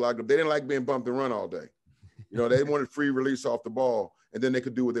boys locked up. They didn't like being bumped and run all day. They wanted free release off the ball, and then they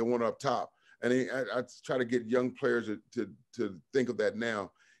could do what they want up top. And I try to get young players to think of that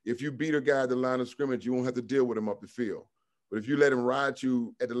now. If you beat a guy at the line of scrimmage, you won't have to deal with him up the field. But if you let him ride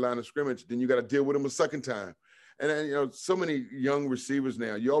you at the line of scrimmage, then you got to deal with him a second time. And then, so many young receivers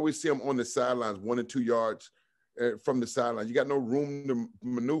now, you always see them on the sidelines, 1 and 2 yards from the sideline. You got no room to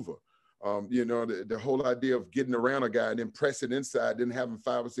maneuver. The whole idea of getting around a guy and then pressing inside, then having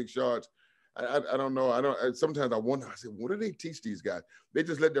 5 or 6 yards. I don't know. Sometimes I wonder, I say, what do they teach these guys? They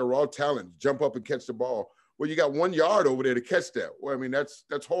just let their raw talent jump up and catch the ball. Well, you got 1 yard over there to catch that. Well, I mean, that's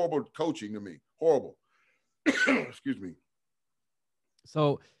horrible coaching to me. Horrible. Excuse me.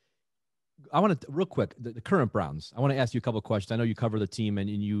 So I want to real quick, the current Browns. I want to ask you a couple of questions. I know you cover the team,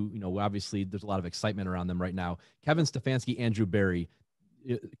 and obviously there's a lot of excitement around them right now. Kevin Stefanski, Andrew Berry,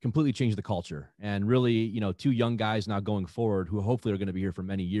 completely changed the culture, and really, 2 young guys now going forward who hopefully are going to be here for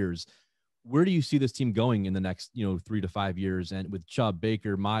many years. Where do you see this team going in the next, 3 to 5 years? And with Chubb,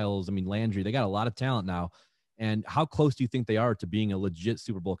 Baker, Miles, Landry, they got a lot of talent now. And how close do you think they are to being a legit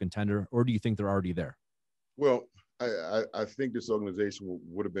Super Bowl contender, or do you think they're already there? Well, I think this organization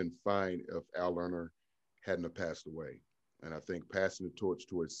would have been fine if Al Lerner hadn't have passed away. And I think passing the torch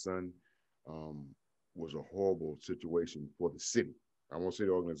to his son was a horrible situation for the city. I won't say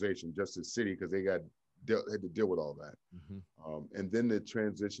the organization, just the city, because they had to deal with all that. Mm-hmm. And then the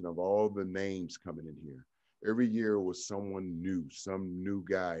transition of all the names coming in here. Every year was someone new, some new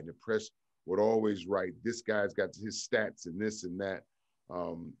guy. And the press would always write, this guy's got his stats and this and that.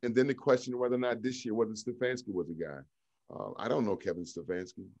 And then the question whether or not this year, whether Stefanski was a guy. I don't know Kevin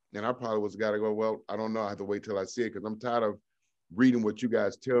Stefanski. And I probably was a guy to go, well, I don't know. I have to wait till I see it because I'm tired of reading what you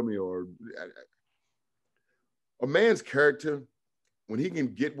guys tell me. Or a man's character, when he can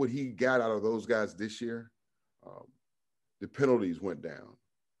get what he got out of those guys this year, the penalties went down.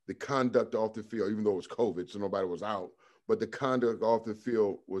 The conduct off the field, even though it was COVID, so nobody was out, but the conduct off the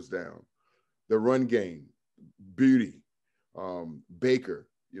field was down. The run game, beauty. Baker,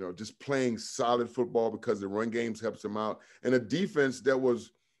 just playing solid football because the run games helps him out. And a defense that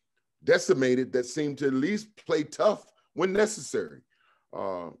was decimated that seemed to at least play tough when necessary.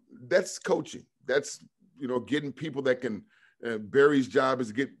 That's coaching. That's, getting people that can, Barry's job is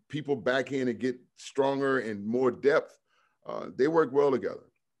to get people back in and get stronger and more depth. They work well together.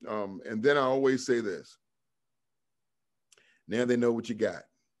 And then I always say this. Now they know what you got.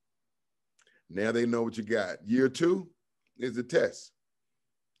 Now they know what you got. Year 2 is the test.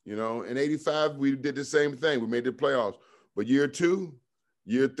 In 85, we did the same thing. We made the playoffs. But year 2,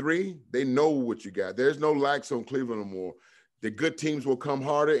 year 3, they know what you got. There's no lax on Cleveland anymore. The good teams will come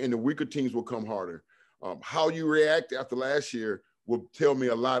harder and the weaker teams will come harder. How you react after last year will tell me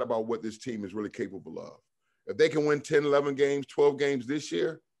a lot about what this team is really capable of. If they can win 10, 11 games, 12 games this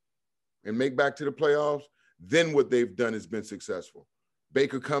year and make back to the playoffs, then what they've done has been successful.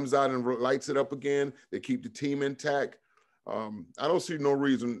 Baker comes out and lights it up again. They keep the team intact. I don't see no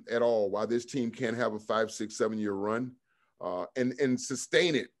reason at all why this team can't have a 5, 6, 7 year run and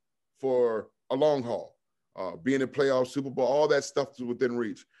sustain it for a long haul. Being in playoffs, Super Bowl, all that stuff is within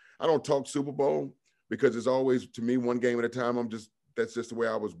reach. I don't talk Super Bowl because it's always, to me, one game at a time. That's just the way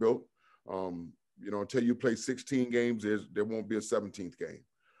I was built. Until you play 16 games, there won't be a 17th game.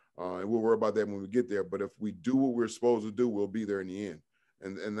 And we'll worry about that when we get there. But if we do what we're supposed to do, we'll be there in the end.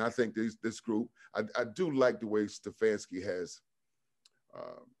 And I think this group, I do like the way Stefanski has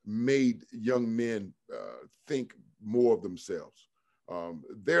made young men think more of themselves.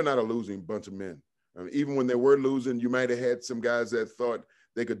 They're not a losing bunch of men. Even when they were losing, you might have had some guys that thought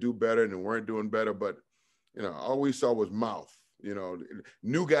they could do better and weren't doing better. But, all we saw was mouth.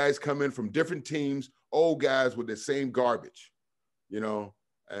 New guys come in from different teams, old guys with the same garbage,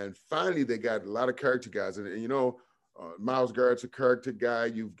 and finally they got a lot of character guys. And Myles Garrett's a character guy.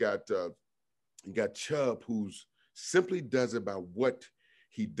 You got Chubb, who's simply does it by what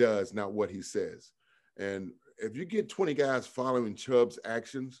he does, not what he says. And if you get 20 guys following Chubb's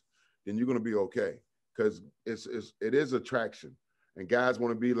actions, then you're going to be okay because it is attraction. And guys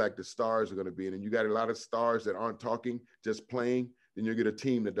want to be like the stars are going to be. And then you got a lot of stars that aren't talking, just playing. Then you get a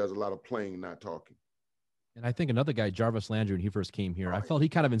team that does a lot of playing, not talking. And I think another guy, Jarvis Landry, when he first came here, I felt he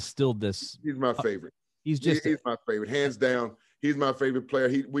kind of instilled this. He's my favorite. He's my favorite, hands down. He's my favorite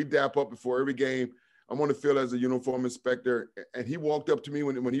player. We dap up before every game. I'm on the field as a uniform inspector, and he walked up to me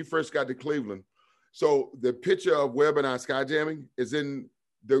when he first got to Cleveland. So the picture of Webb and I skyjamming is in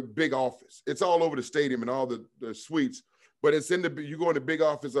the big office. It's all over the stadium and all the suites, but it's you go in the big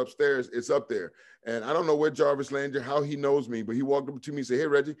office upstairs, it's up there. And I don't know where Jarvis Landry, how he knows me, but he walked up to me and said, "Hey,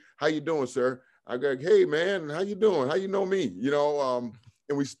 Reggie, how you doing, sir?" I go, hey man, how you doing? How you know me? You know,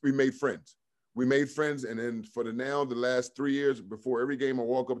 and we made friends. We made friends, and then for the last 3 years, before every game, I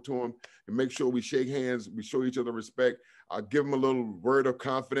walk up to him and make sure we shake hands, we show each other respect. I give him a little word of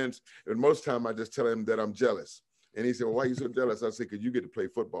confidence, and most time I just tell him that I'm jealous. And he said, well, why are you so jealous? I said, because you get to play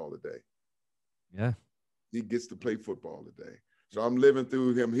football today. Yeah. He gets to play football today. So I'm living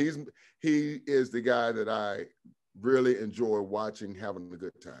through him. He is the guy that I really enjoy watching, having a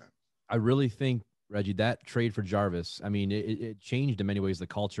good time. I really think, Reggie, that trade for Jarvis, I mean, it changed in many ways the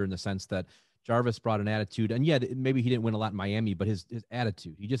culture in the sense that Jarvis brought an attitude, and yet maybe he didn't win a lot in Miami, but his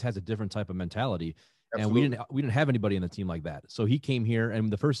attitude, he just has a different type of mentality. Absolutely. And we didn't have anybody in the team like that. So he came here,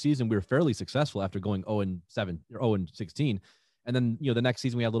 and the first season we were fairly successful after going 0-7 or 0-16. And then, you know, the next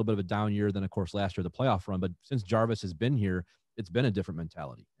season we had a little bit of a down year. Then, of course, last year, the playoff run. But since Jarvis has been here, it's been a different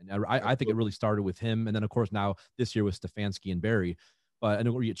mentality. And I think it really started with him. And then, of course, now this year with Stefanski and Barry. But I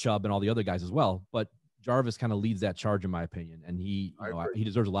know we get Chubb and all the other guys as well. But Jarvis kind of leads that charge, in my opinion. And he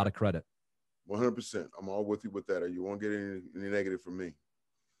deserves a lot of credit. 100%. I'm all with you with that. You won't get any negative from me.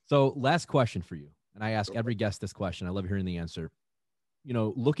 So last question for you. And I ask every guest this question. I love hearing the answer. You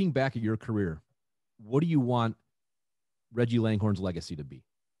know, looking back at your career, what do you want Reggie Langhorne's legacy to be?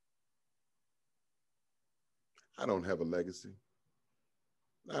 I don't have a legacy.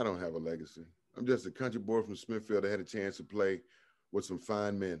 I'm just a country boy from Smithfield that had a chance to play with some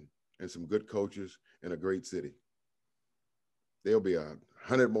fine men and some good coaches in a great city. There'll be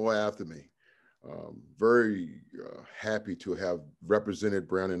 100 more after me. Very happy to have represented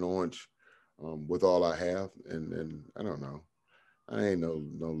Brown and Orange with all I have. And I don't know. I ain't no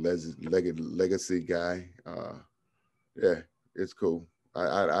legacy guy. Yeah, it's cool.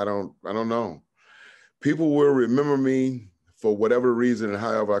 I don't know. People will remember me for whatever reason and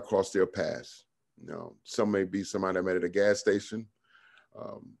however I crossed their paths. You know, some may be somebody I met at a gas station.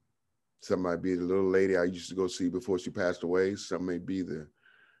 Some might be the little lady I used to go see before she passed away. Some may be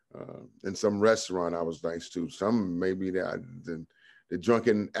in some restaurant I was nice to. Some may be the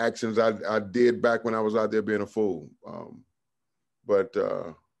drunken actions I did back when I was out there being a fool. But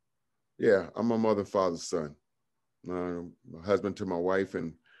yeah, I'm my mother and father's son. Husband to my wife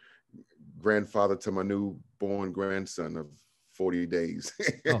and grandfather to my newborn grandson of 40 days.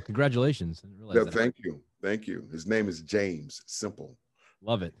 Oh, congratulations. Yeah, thank you. His name is James. Simple.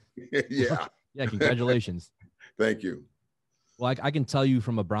 Love it. Yeah. Yeah, congratulations. Thank you. Well, I can tell you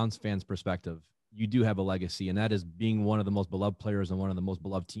from a Browns fan's perspective, you do have a legacy, and that is being one of the most beloved players and one of the most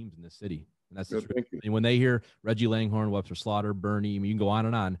beloved teams in this city. And that's the truth. And when they hear Reggie Langhorne, Webster Slaughter, Bernie, I mean, you can go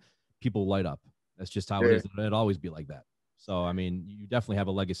on, people light up. That's just how it is. It'll always be like that. So, I mean, you definitely have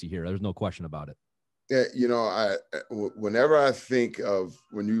a legacy here. There's no question about it. Yeah, you know, whenever I think of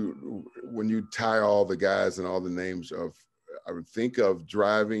when you tie all the guys and all the names of, I would think of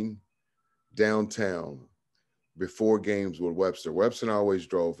driving downtown before games with Webster. Webster always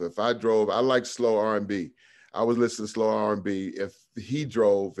drove. If I drove, I like slow R&B. I was listening to slow R&B. If he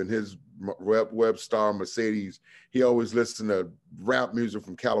drove in his Webstar Mercedes, he always listened to rap music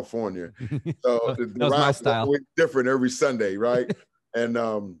from California. So that was my style. Was different every Sunday, right? And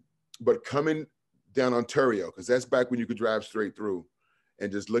but coming down Ontario, because that's back when you could drive straight through,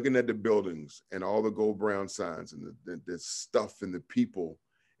 and just looking at the buildings and all the gold brown signs and the stuff and the people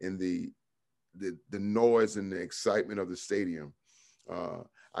and the noise and the excitement of the stadium.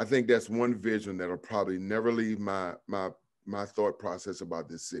 I think that's one vision that'll probably never leave my thought process about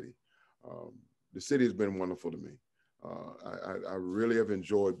this city. The city has been wonderful to me. I really have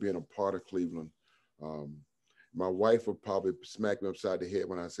enjoyed being a part of Cleveland. My wife will probably smack me upside the head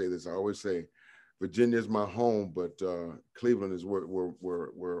when I say this. I always say, Virginia is my home, but Cleveland is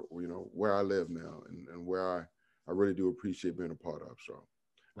where I live now and where I really do appreciate being a part of. So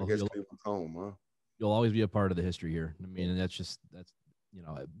I guess Cleveland's home, huh? You'll always be a part of the history here. I mean, that's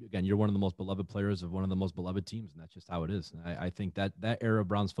again, you're one of the most beloved players of one of the most beloved teams, and that's just how it is. And I think that era of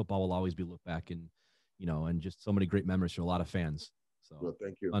Browns football will always be looked back and, and just so many great memories for a lot of fans. So well,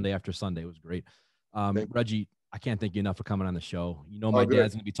 thank you. Sunday after Sunday was great. Reggie, I can't thank you enough for coming on the show. My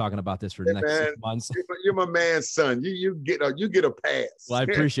dad's going to be talking about this for the next 6 months. You're my man's son. You get a pass. Well, I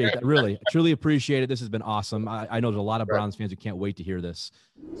appreciate that. Really, I truly appreciate it. This has been awesome. I know there's a lot of Browns fans who can't wait to hear this.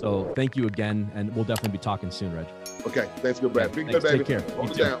 So thank you again, and we'll definitely be talking soon, Reg. Okay. Thanks, good, Brad. Take care.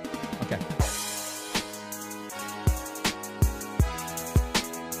 Hold it down. Okay.